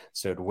lives.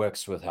 So it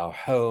works with our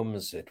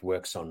homes, it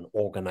works on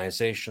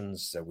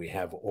organizations, so we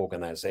have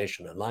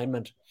organization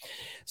alignment.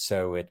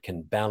 So it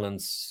can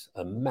balance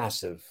a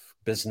massive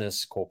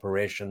business,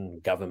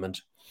 corporation,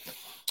 government,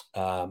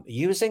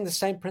 using the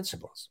same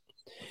principles,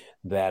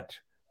 that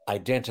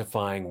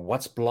identifying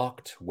what's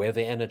blocked, where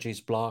the energy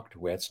is blocked,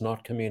 where it's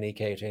not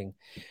communicating.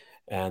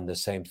 And the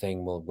same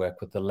thing will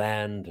work with the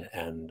land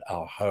and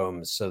our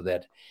homes, so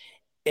that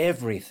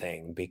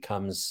everything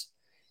becomes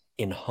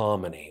in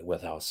harmony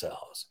with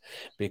ourselves.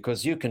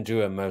 Because you can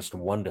do a most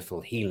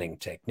wonderful healing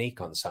technique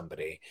on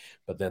somebody,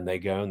 but then they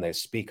go and they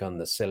speak on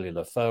the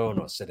cellular phone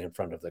or sit in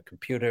front of the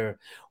computer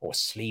or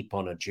sleep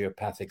on a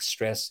geopathic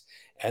stress,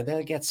 and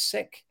they'll get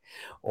sick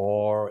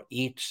or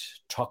eat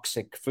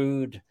toxic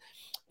food,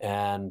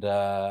 and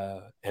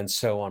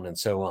so on and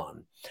so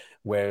on.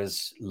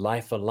 Whereas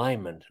life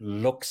alignment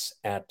looks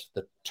at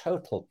the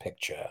total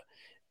picture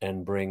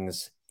and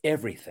brings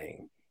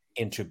everything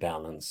into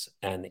balance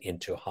and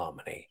into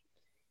harmony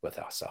with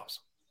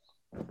ourselves.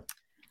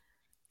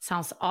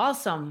 Sounds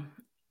awesome.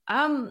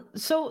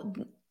 So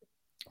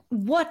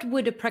what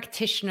would a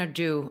practitioner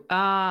do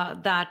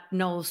that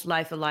knows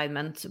life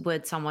alignment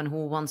with someone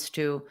who wants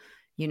to,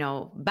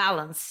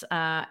 balance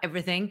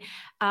everything?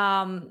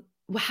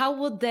 How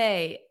would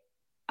they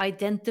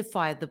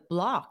identify the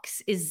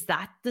blocks? Is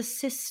that the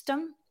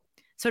system?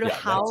 Sort of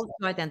how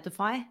to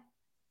identify?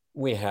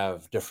 We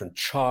have different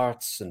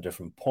charts and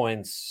different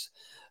points.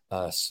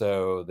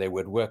 So they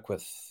would work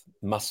with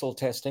muscle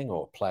testing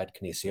or applied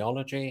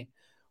kinesiology,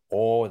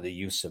 or the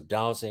use of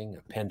dowsing,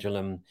 a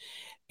pendulum,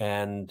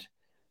 and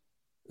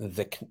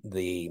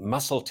the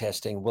muscle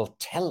testing will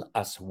tell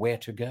us where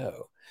to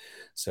go.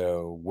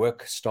 So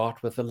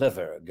start with the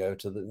liver, go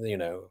to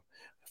the,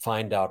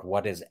 find out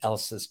what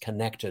else is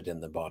connected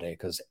in the body,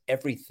 because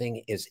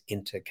everything is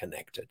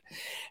interconnected.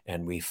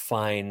 And we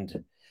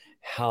find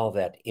how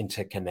that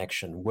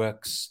interconnection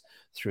works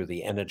through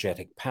the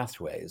energetic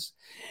pathways,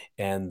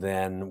 and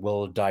then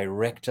will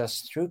direct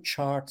us through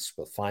charts.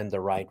 We'll find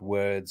the right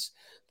words,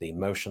 the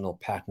emotional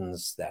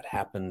patterns that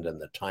happened and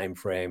the time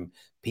frame,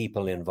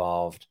 people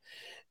involved.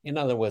 In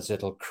other words,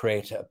 it'll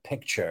create a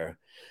picture.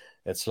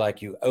 It's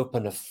like you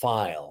open a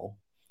file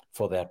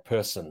for that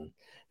person,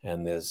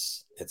 and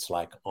it's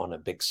like on a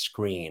big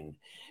screen,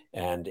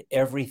 and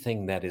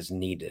everything that is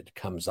needed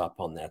comes up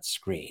on that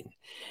screen.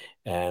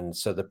 And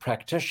so the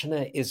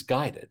practitioner is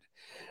guided.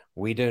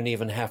 We don't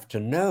even have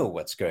to know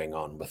what's going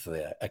on with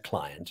a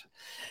client,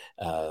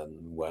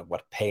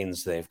 what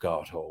pains they've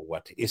got or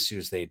what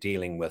issues they're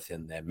dealing with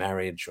in their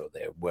marriage or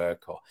their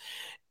work.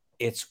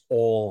 It's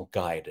all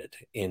guided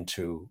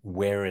into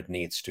where it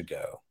needs to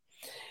go.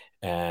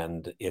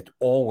 And it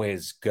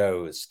always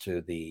goes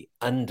to the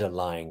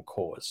underlying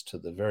cause, to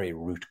the very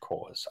root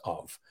cause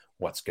of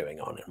what's going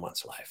on in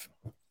one's life.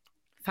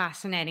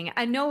 Fascinating.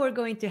 I know we're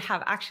going to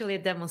have actually a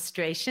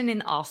demonstration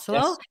in Oslo.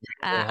 Yes,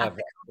 at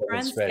the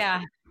conference.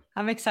 Yeah,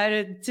 I'm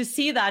excited to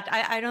see that.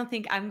 I don't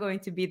think I'm going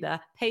to be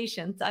the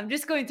patient. I'm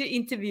just going to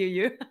interview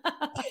you.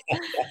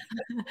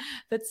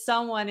 But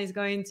someone is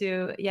going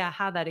to,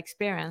 have that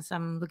experience.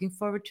 I'm looking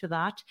forward to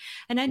that.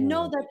 And I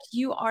know that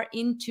you are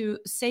into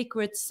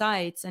sacred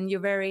sites and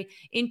you're very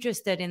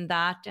interested in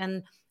that.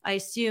 And I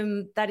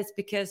assume that it's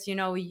because,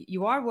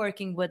 you are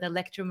working with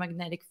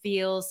electromagnetic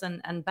fields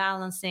and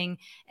balancing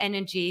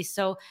energy.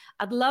 So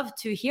I'd love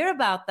to hear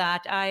about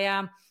that.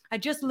 I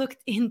just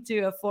looked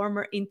into a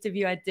former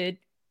interview I did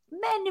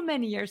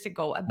many years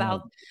ago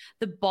about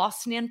the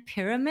Bosnian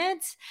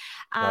pyramids.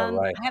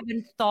 I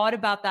haven't thought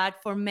about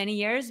that for many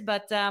years,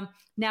 but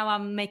now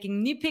I'm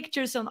making new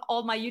pictures on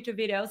all my YouTube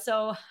videos.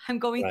 So I'm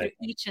going through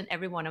each and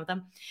every one of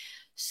them.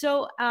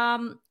 So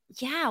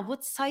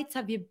what sites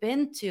have you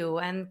been to?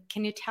 And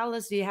can you tell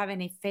us, do you have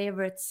any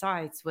favorite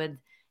sites with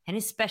any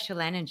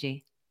special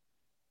energy?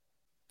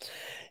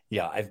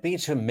 Yeah, I've been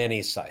to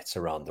many sites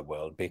around the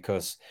world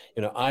because,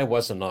 I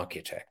was an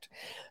architect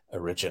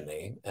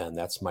originally, and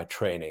that's my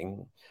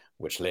training,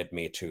 which led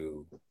me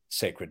to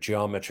sacred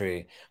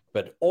geometry.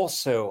 But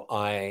also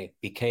I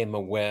became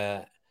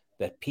aware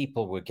that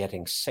people were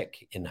getting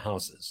sick in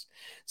houses.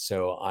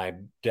 So I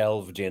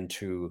delved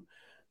into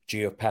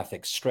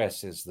geopathic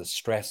stress, is the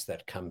stress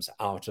that comes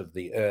out of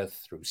the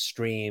earth through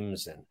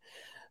streams and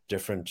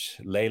different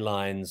ley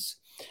lines.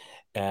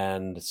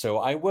 And so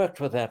I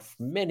worked with that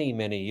many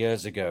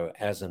years ago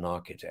as an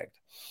architect.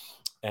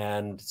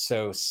 And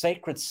so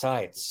sacred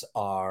sites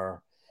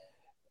are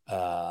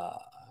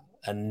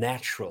a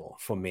natural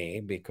for me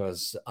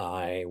because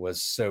I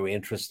was so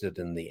interested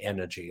in the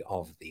energy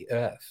of the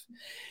earth.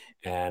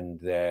 And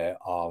there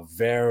are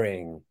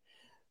varying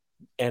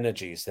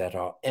energies that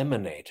are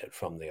emanated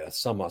from the earth.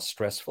 Some are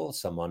stressful,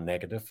 some are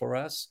negative for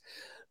us,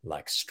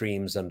 like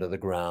streams under the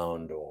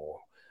ground or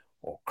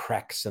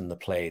cracks in the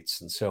plates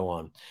and so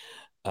on.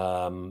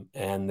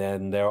 And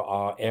then there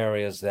are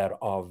areas that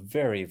are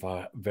very,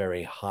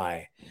 very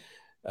high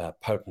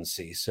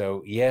potency.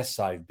 So yes,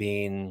 I've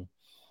been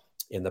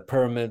in the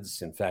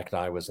pyramids. In fact,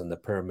 I was in the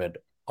pyramid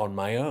on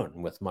my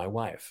own with my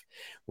wife,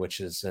 which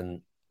is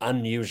an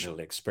unusual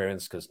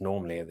experience because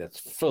normally that's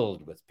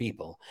filled with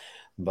people.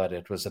 But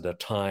it was at a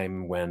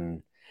time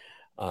when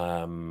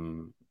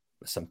some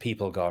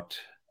people got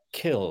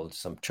killed,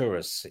 some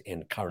tourists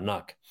in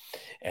Karnak,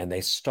 and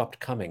they stopped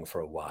coming for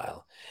a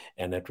while.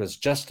 And it was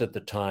just at the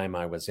time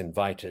I was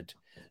invited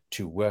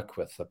to work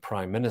with the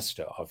prime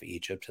minister of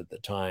Egypt at the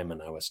time,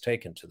 and I was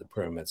taken to the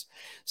pyramids.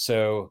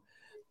 So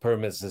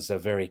pyramids is a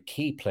very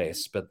key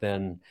place, but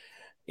then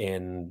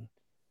in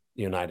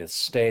the United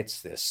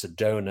States, there's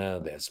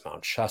Sedona, there's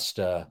Mount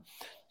Shasta.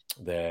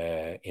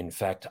 There, in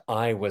fact,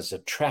 I was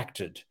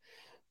attracted,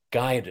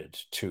 guided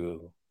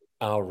to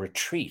our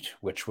retreat,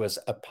 which was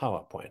a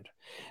PowerPoint.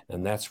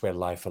 And that's where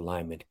life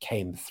alignment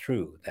came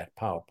through that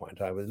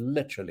PowerPoint. I was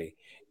literally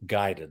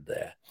guided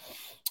there.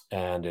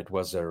 And it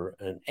was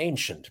an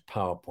ancient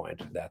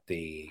PowerPoint that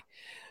the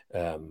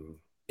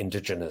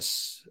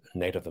indigenous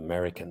Native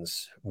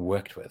Americans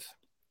worked with.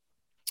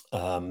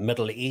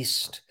 Middle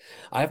East,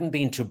 I haven't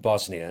been to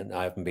Bosnia,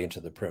 I haven't been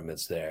to the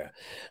pyramids there,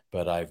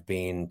 but I've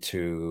been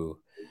to,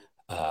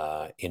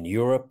 in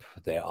Europe,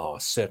 there are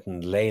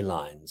certain ley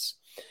lines.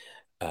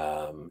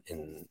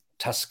 In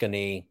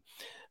Tuscany,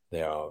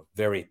 there are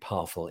very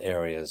powerful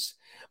areas,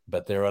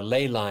 but there are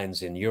ley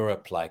lines in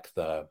Europe like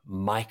the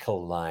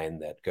Michael line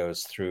that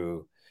goes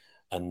through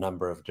a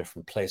number of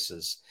different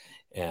places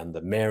and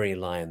the Mary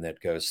line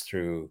that goes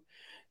through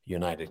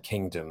United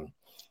Kingdom.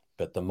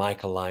 But the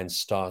Michael line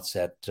starts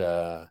at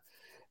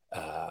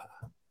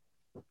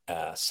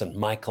St.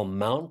 Michael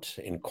Mount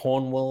in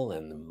Cornwall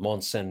and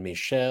Mont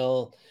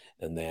Saint-Michel,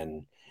 and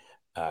then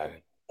Can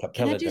I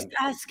Capella just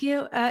ask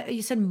you,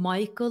 you said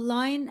Michael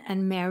line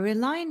and Mary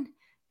line.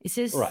 Is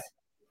right. this,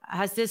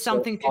 has this So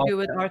something to do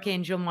with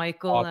Archangel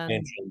Michael and?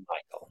 Archangel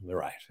Michael,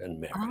 right, and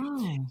Mary.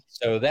 Oh,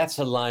 So that's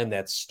a line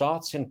that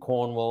starts in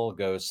Cornwall,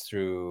 goes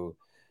through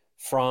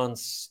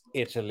France,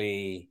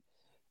 Italy,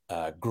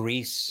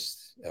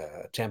 Greece,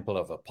 Temple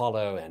of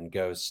Apollo, and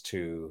goes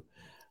to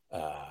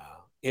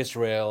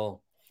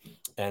Israel.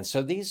 And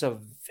so these are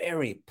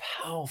very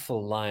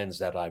powerful lines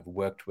that I've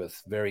worked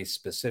with very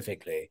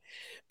specifically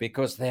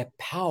because their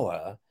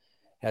power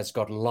has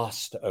got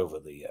lost over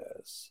the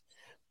years.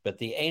 But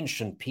the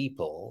ancient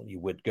people, you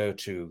would go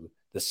to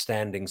the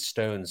standing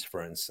stones,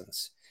 for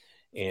instance,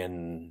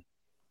 in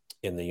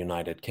the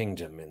United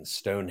Kingdom, in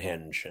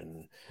Stonehenge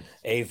and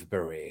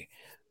Avebury,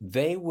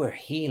 they were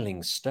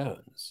healing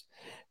stones.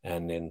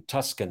 And in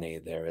Tuscany,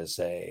 there is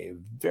a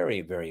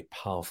very, very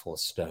powerful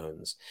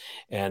stones.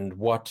 And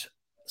what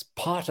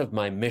part of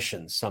my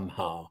mission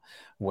somehow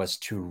was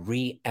to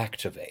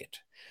reactivate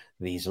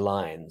these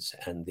lines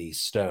and these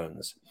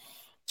stones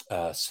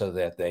so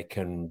that they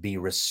can be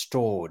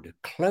restored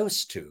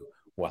close to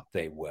what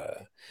they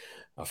were.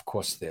 Of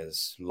course,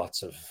 there's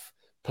lots of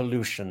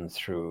pollution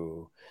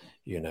through,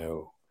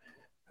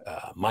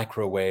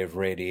 microwave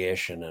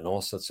radiation and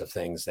all sorts of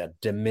things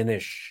that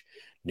diminish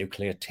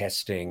nuclear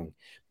testing,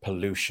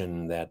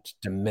 pollution that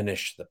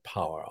diminish the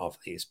power of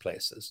these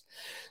places.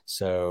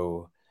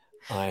 So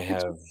I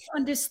have...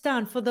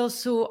 understand, for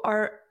those who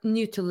are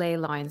new to ley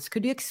lines,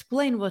 could you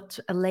explain what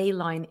a ley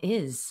line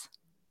is?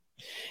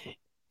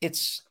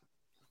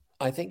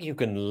 I think you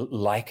can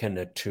liken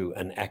it to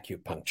an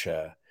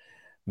acupuncture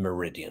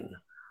meridian.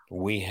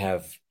 We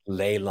have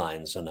ley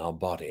lines on our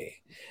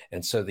body.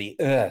 And so the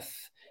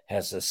earth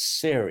has a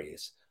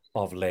series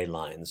of ley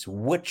lines,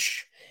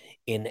 which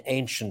in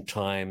ancient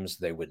times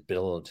they would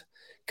build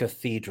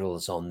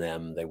cathedrals on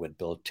them, they would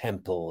build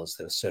temples,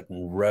 there were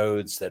certain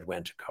roads that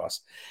went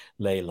across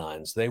ley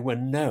lines. They were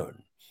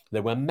known, they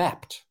were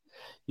mapped.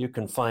 You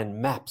can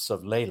find maps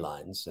of ley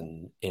lines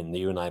in the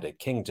United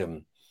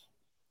Kingdom.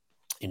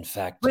 In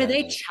fact, Were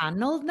they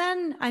channeled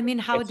then? I mean,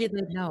 how did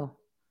they know?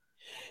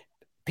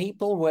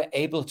 People were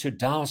able to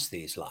douse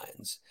these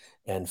lines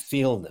and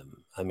feel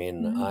them. I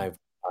mean,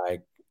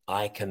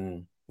 I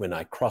can, when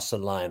I cross a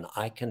line,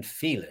 I can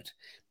feel it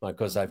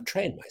because I've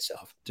trained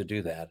myself to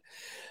do that.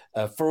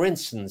 For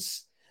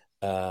instance,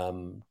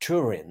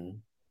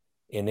 Turin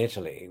in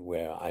Italy,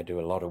 where I do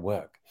a lot of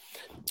work,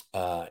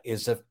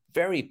 is a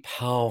very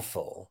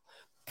powerful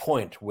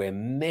point where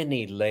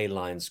many ley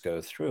lines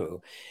go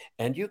through,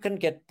 and you can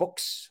get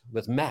books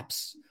with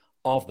maps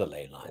of the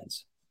ley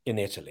lines in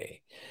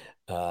Italy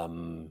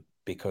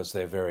because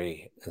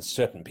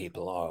certain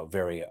people are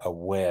very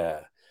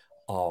aware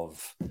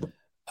of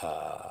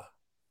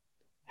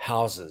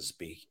houses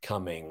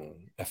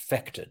becoming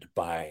affected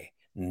by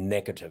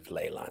negative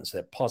ley lines.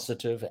 They're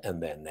positive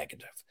and they're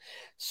negative.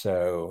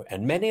 So,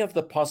 and many of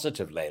the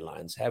positive ley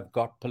lines have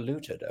got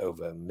polluted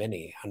over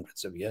many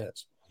hundreds of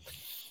years.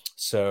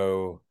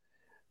 So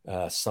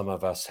some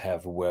of us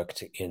have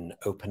worked in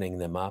opening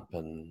them up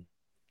and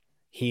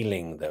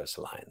healing those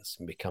lines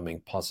and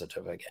becoming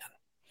positive again.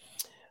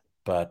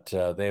 but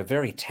they're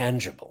very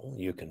tangible.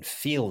 You can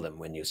feel them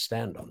when you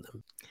stand on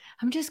them.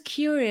 I'm just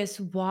curious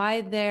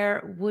why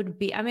there would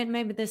be, I mean,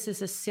 maybe this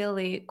is a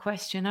silly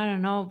question, I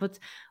don't know, but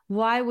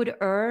why would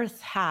Earth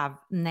have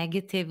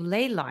negative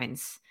ley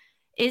lines?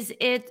 Is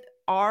it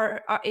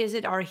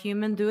our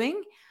human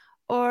doing?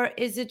 Or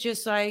is it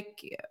just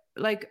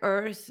like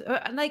Earth,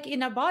 like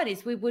in our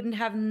bodies, we wouldn't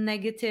have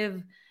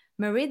negative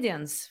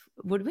meridians,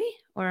 would we?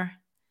 Or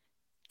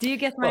do you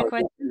get my Well,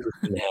 question? you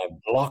can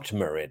have blocked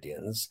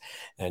meridians,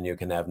 and you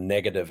can have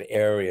negative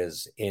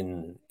areas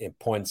in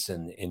points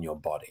in your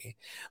body.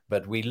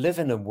 But we live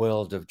in a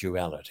world of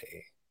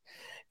duality,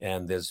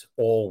 and there's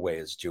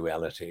always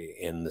duality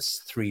in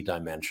this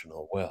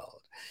three-dimensional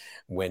world.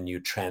 When you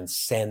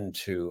transcend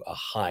to a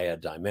higher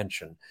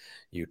dimension,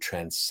 you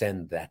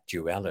transcend that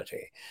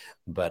duality.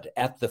 But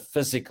at the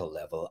physical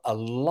level, a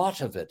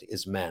lot of it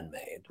is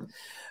man-made.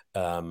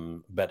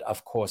 But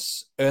of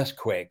course,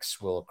 earthquakes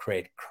will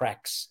create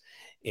cracks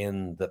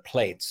in the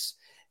plates.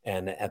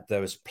 And at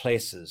those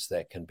places,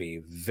 there can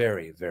be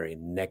very, very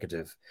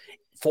negative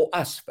for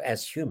us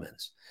as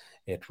humans.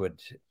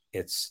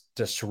 It's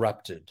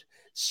disrupted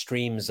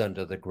streams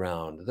under the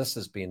ground. This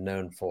has been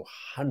known for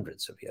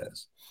hundreds of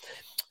years.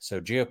 So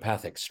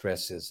geopathic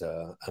stress is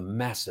a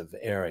massive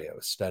area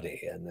of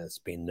study, and it's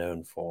been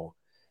known for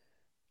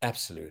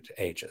absolute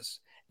ages.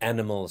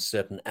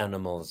 Certain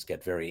animals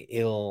get very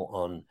ill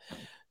on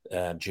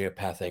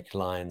geopathic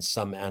lines.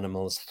 Some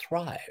animals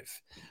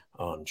thrive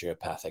on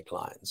geopathic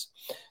lines,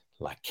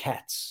 like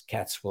cats.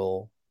 Cats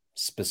will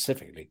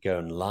specifically go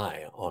and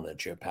lie on a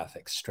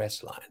geopathic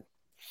stress line.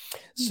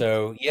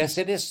 So yes,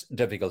 it is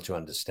difficult to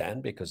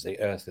understand because the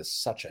Earth is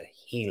such a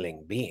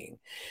healing being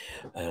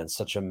and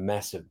such a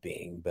massive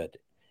being, but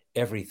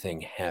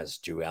everything has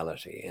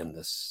duality in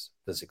this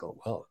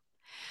physical world.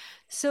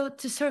 So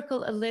to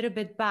circle a little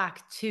bit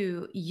back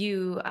to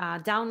you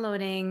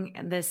downloading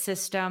the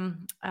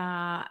system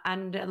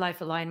and life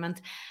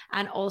alignment,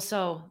 and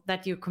also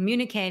that you're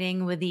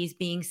communicating with these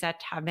beings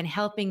that have been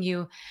helping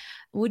you,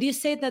 would you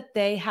say that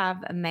they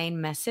have a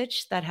main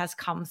message that has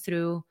come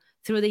through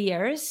the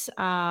years,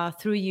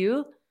 through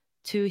you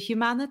to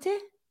humanity?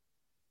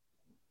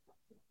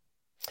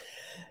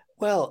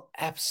 Well,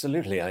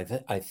 absolutely.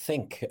 I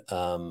think,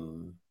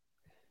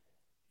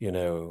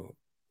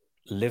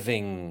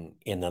 living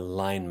in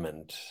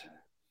alignment,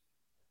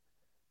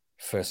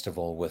 first of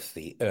all, with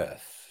the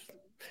earth,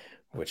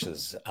 which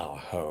is our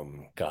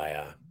home,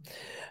 Gaia.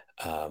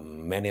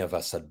 Many of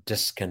us are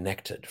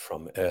disconnected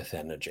from earth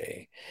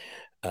energy.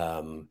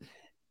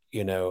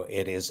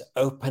 It is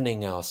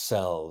opening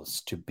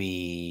ourselves to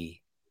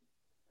be,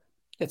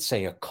 let's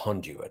say, a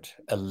conduit,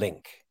 a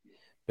link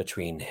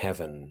between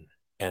heaven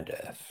and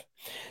earth.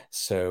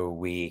 So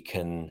we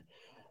can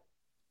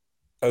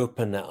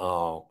open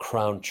our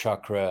crown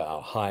chakra,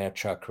 our higher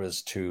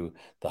chakras, to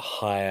the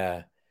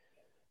higher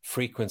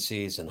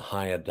frequencies and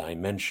higher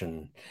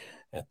dimension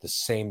at the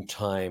same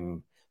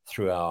time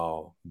through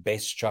our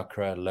base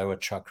chakra, lower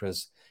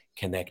chakras,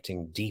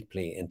 connecting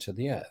deeply into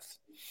the earth.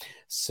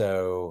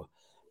 So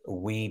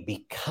we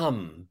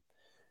become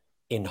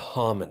in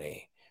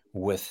harmony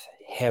with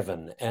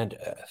heaven and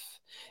earth,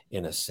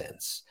 in a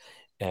sense,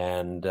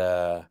 and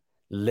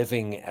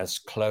living as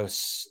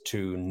close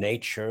to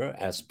nature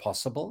as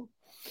possible.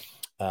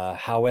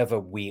 However,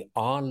 we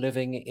are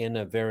living in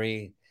a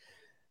very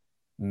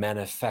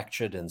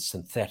manufactured and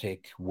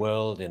synthetic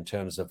world in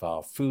terms of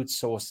our food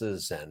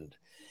sources and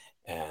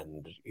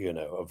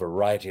a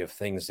variety of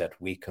things that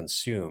we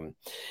consume.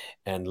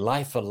 And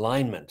life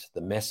alignment,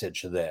 the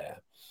message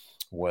there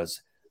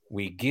was,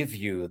 we give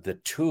you the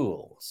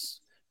tools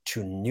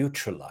to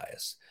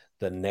neutralize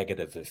the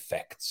negative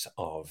effects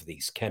of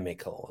these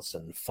chemicals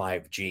and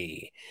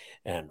 5G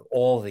and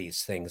all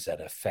these things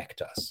that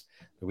affect us.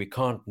 We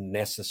can't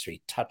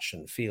necessarily touch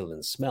and feel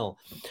and smell,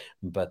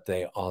 but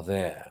they are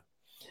there.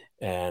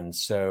 And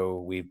so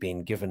we've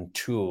been given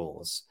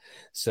tools.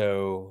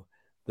 So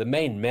the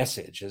main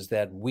message is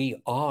that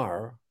we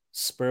are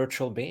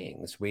spiritual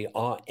beings. We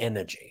are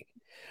energy.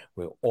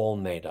 We're all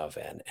made of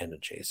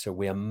energy. So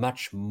we are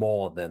much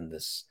more than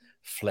this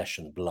flesh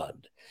and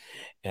blood.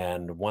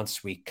 And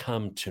once we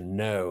come to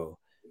know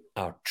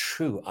our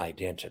true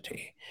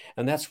identity,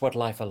 and that's what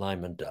life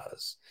alignment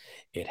does,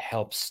 it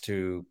helps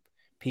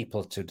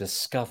people to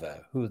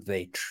discover who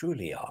they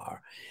truly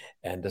are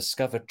and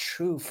discover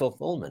true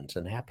fulfillment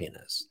and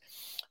happiness,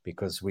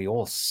 because we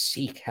all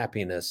seek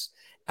happiness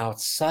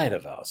outside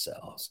of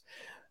ourselves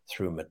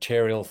through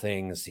material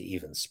things,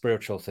 even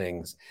spiritual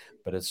things,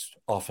 but it's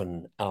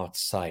often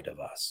outside of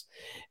us.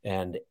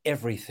 And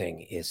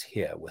everything is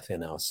here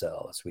within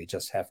ourselves. We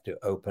just have to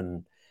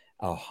open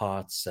our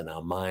hearts and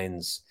our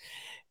minds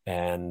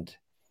and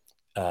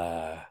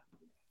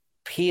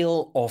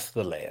peel off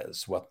the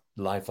layers. What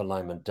life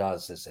alignment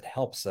does is it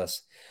helps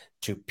us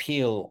to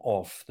peel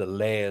off the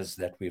layers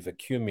that we've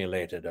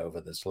accumulated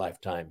over this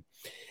lifetime,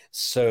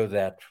 so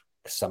that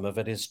some of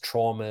it is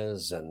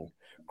traumas and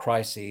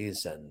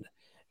crises and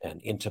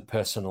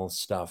interpersonal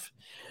stuff,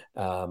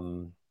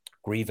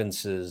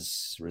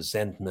 grievances,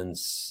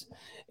 resentments,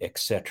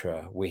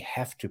 etc. We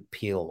have to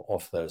peel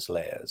off those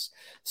layers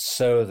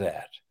so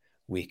that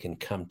we can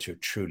come to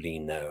truly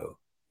know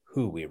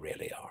who we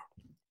really are.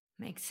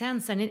 Makes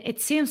sense. And it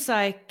seems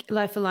like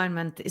life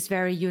alignment is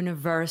very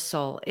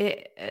universal.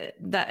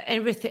 That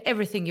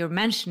everything you're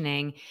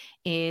mentioning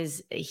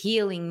is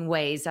healing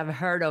ways I've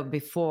heard of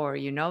before,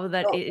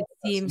 that it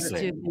seems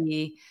to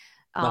be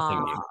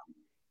nothing new.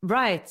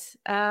 Right.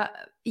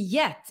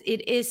 Yet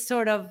it is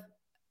sort of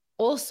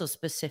also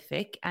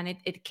specific, and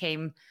it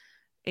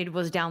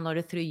was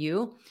downloaded through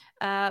you.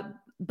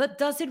 But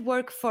does it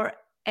work for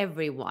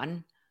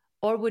everyone?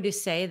 Or would you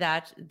say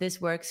that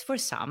this works for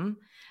some?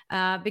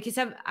 Because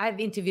I've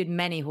interviewed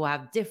many who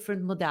have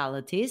different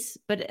modalities,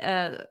 but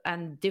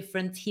and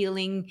different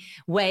healing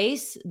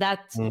ways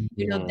that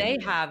they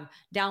have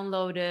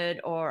downloaded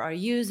or are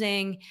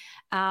using.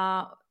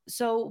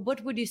 So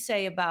what would you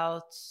say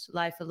about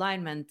life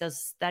alignment?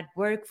 Does that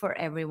work for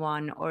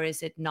everyone, or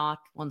is it not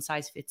one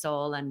size fits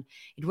all and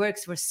it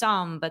works for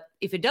some, but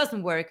if it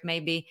doesn't work,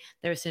 maybe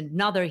there's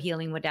another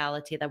healing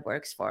modality that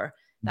works for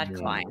that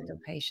client or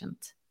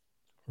patient?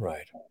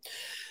 Right.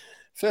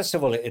 First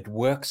of all, it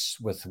works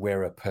with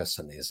where a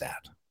person is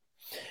at.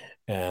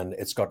 And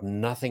it's got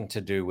nothing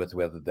to do with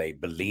whether they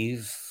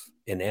believe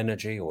in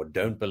energy or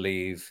don't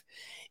believe.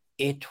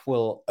 It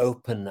will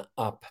open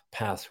up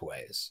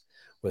pathways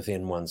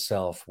within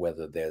oneself,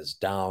 whether there's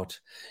doubt.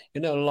 A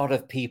lot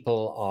of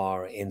people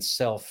are in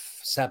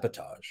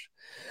self-sabotage.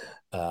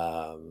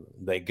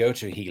 They go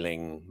to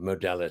healing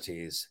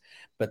modalities,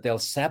 but they'll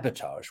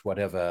sabotage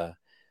whatever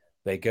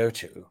they go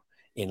to.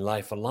 In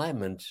life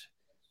alignment,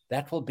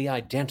 that will be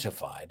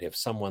identified. If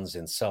someone's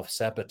in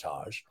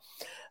self-sabotage,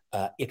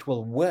 it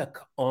will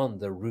work on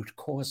the root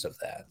cause of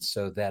that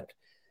so that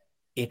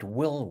it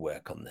will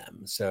work on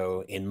them.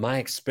 So in my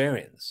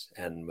experience,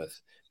 and with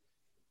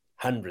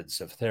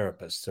hundreds of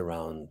therapists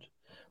around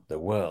the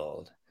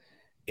world,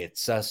 it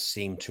does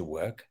seem to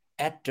work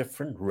at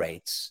different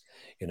rates.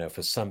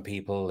 For some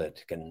people,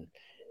 it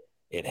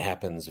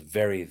happens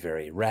very,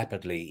 very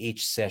rapidly.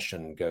 Each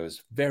session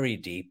goes very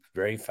deep,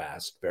 very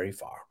fast, very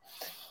far.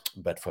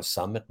 But for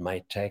some, it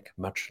might take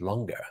much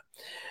longer.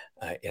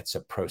 It's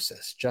a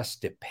process, just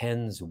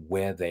depends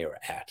where they are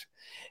at.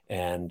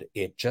 And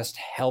it just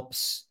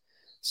helps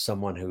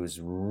someone who's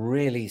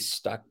really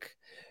stuck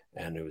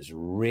and who's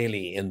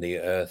really in the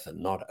earth and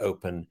not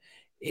open.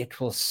 It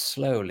will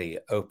slowly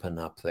open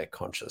up their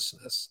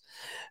consciousness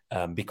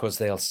because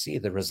they'll see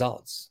the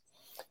results.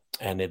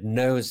 And it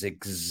knows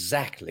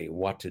exactly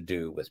what to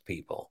do with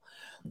people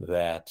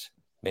that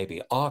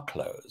maybe are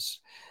closed,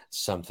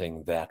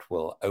 something that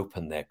will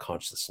open their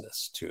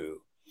consciousness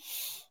to,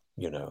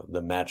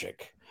 the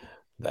magic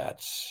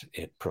that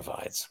it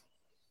provides.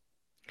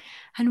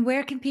 And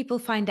where can people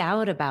find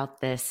out about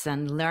this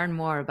and learn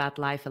more about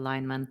life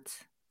alignment?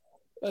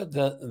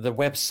 The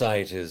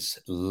website is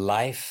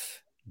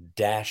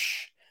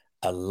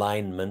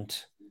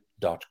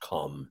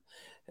life-alignment.com.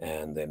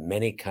 And there are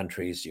many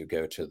countries. You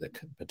go to the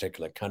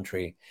particular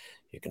country,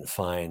 you can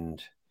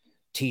find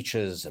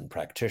teachers and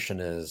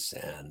practitioners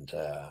and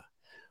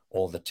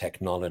all the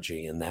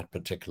technology in that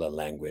particular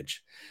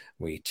language.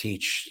 We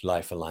teach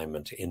life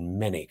alignment in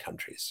many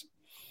countries.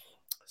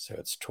 So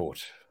it's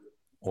taught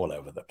all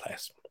over the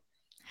place.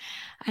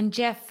 And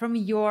Jeff, from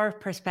your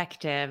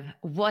perspective,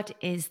 what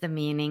is the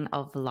meaning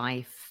of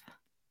life?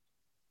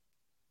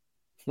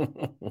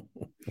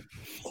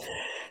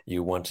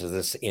 You wanted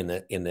this in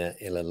a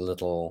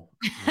little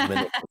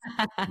minute.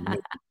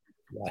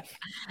 Life.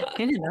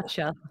 In a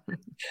nutshell.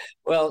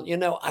 Well,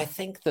 I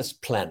think this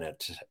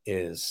planet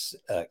is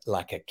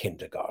like a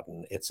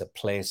kindergarten. It's a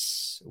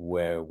place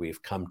where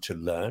we've come to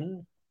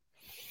learn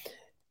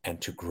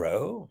and to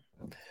grow.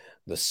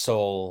 The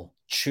soul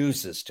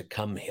chooses to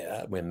come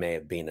here. We may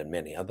have been in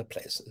many other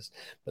places,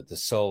 but the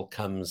soul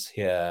comes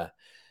here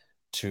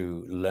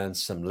to learn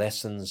some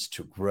lessons,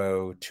 to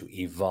grow, to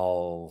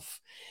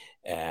evolve,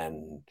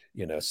 and,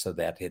 so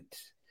that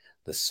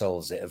the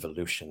soul's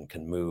evolution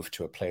can move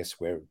to a place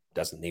where it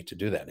doesn't need to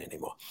do that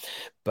anymore.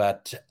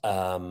 But,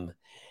 and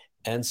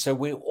so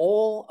we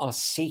all are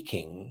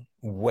seeking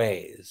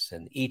ways,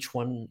 and each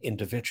one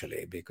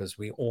individually, because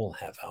we all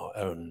have our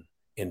own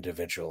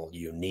individual,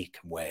 unique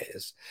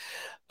ways.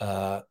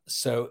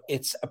 So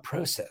it's a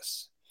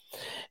process.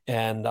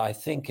 And I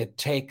think it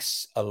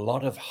takes a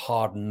lot of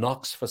hard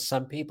knocks for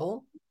some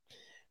people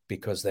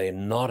because they're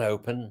not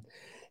open.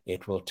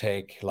 It will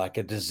take, like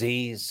a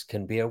disease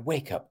can be a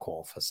wake-up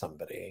call for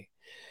somebody.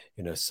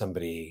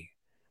 Somebody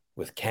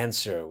with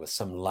cancer, with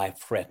some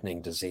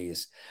life-threatening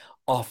disease,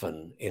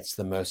 often it's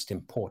the most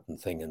important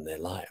thing in their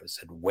lives.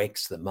 It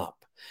wakes them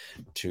up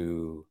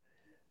to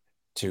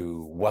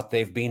what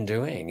they've been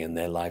doing in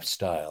their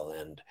lifestyle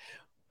and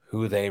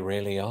who they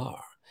really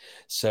are.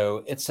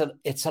 So it's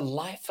a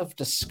life of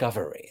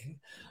discovery,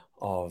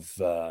 of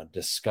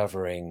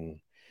discovering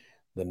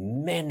the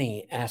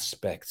many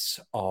aspects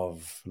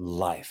of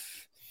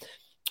life,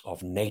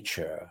 of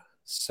nature,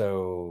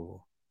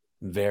 so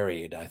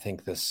varied. I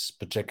think this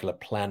particular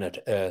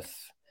planet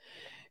Earth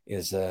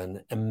is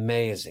an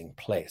amazing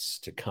place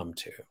to come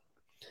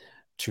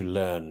to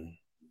learn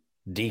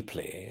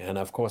deeply. And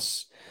of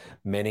course,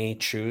 many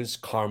choose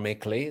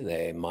karmically.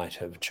 They might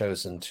have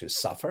chosen to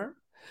suffer.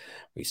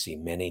 We see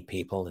many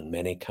people in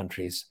many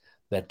countries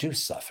that do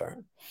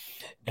suffer.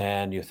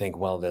 And you think,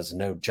 well, there's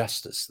no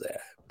justice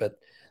there. But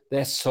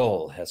their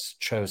soul has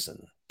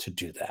chosen to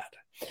do that.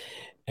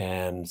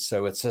 And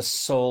so it's a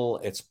soul,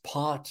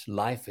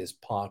 life is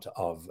part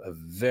of a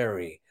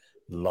very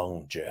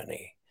long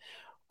journey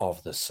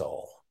of the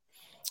soul.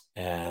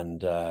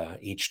 And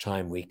each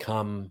time we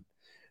come,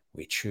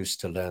 we choose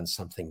to learn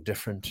something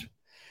different,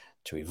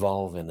 to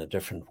evolve in a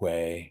different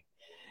way,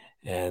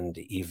 and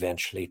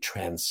eventually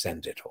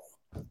transcend it all.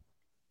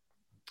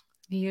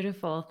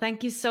 Beautiful.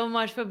 Thank you so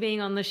much for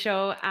being on the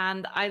show.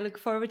 And I look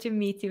forward to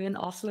meet you in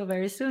Oslo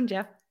very soon,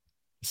 Jeff.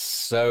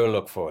 So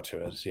look forward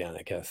to it,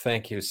 Janneke.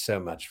 Thank you so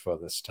much for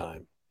this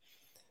time.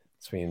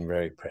 It's been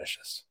very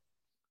precious.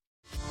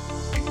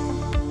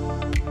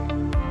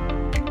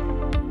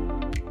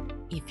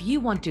 If you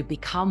want to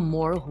become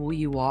more who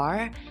you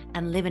are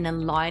and live in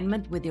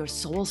alignment with your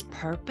soul's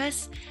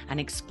purpose and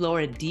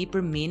explore a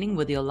deeper meaning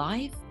with your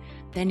life,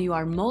 then you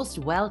are most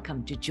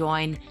welcome to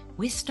join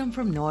Wisdom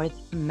from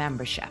North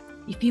membership.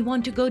 If you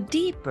want to go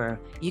deeper,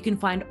 you can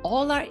find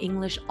all our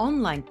English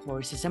online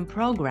courses and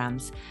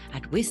programs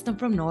at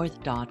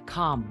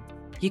wisdomfromnorth.com.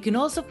 You can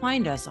also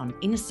find us on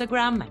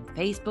Instagram and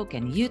Facebook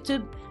and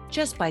YouTube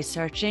just by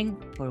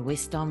searching for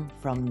Wisdom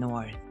from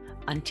North.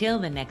 Until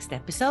the next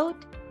episode,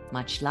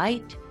 much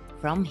light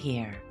from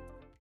here.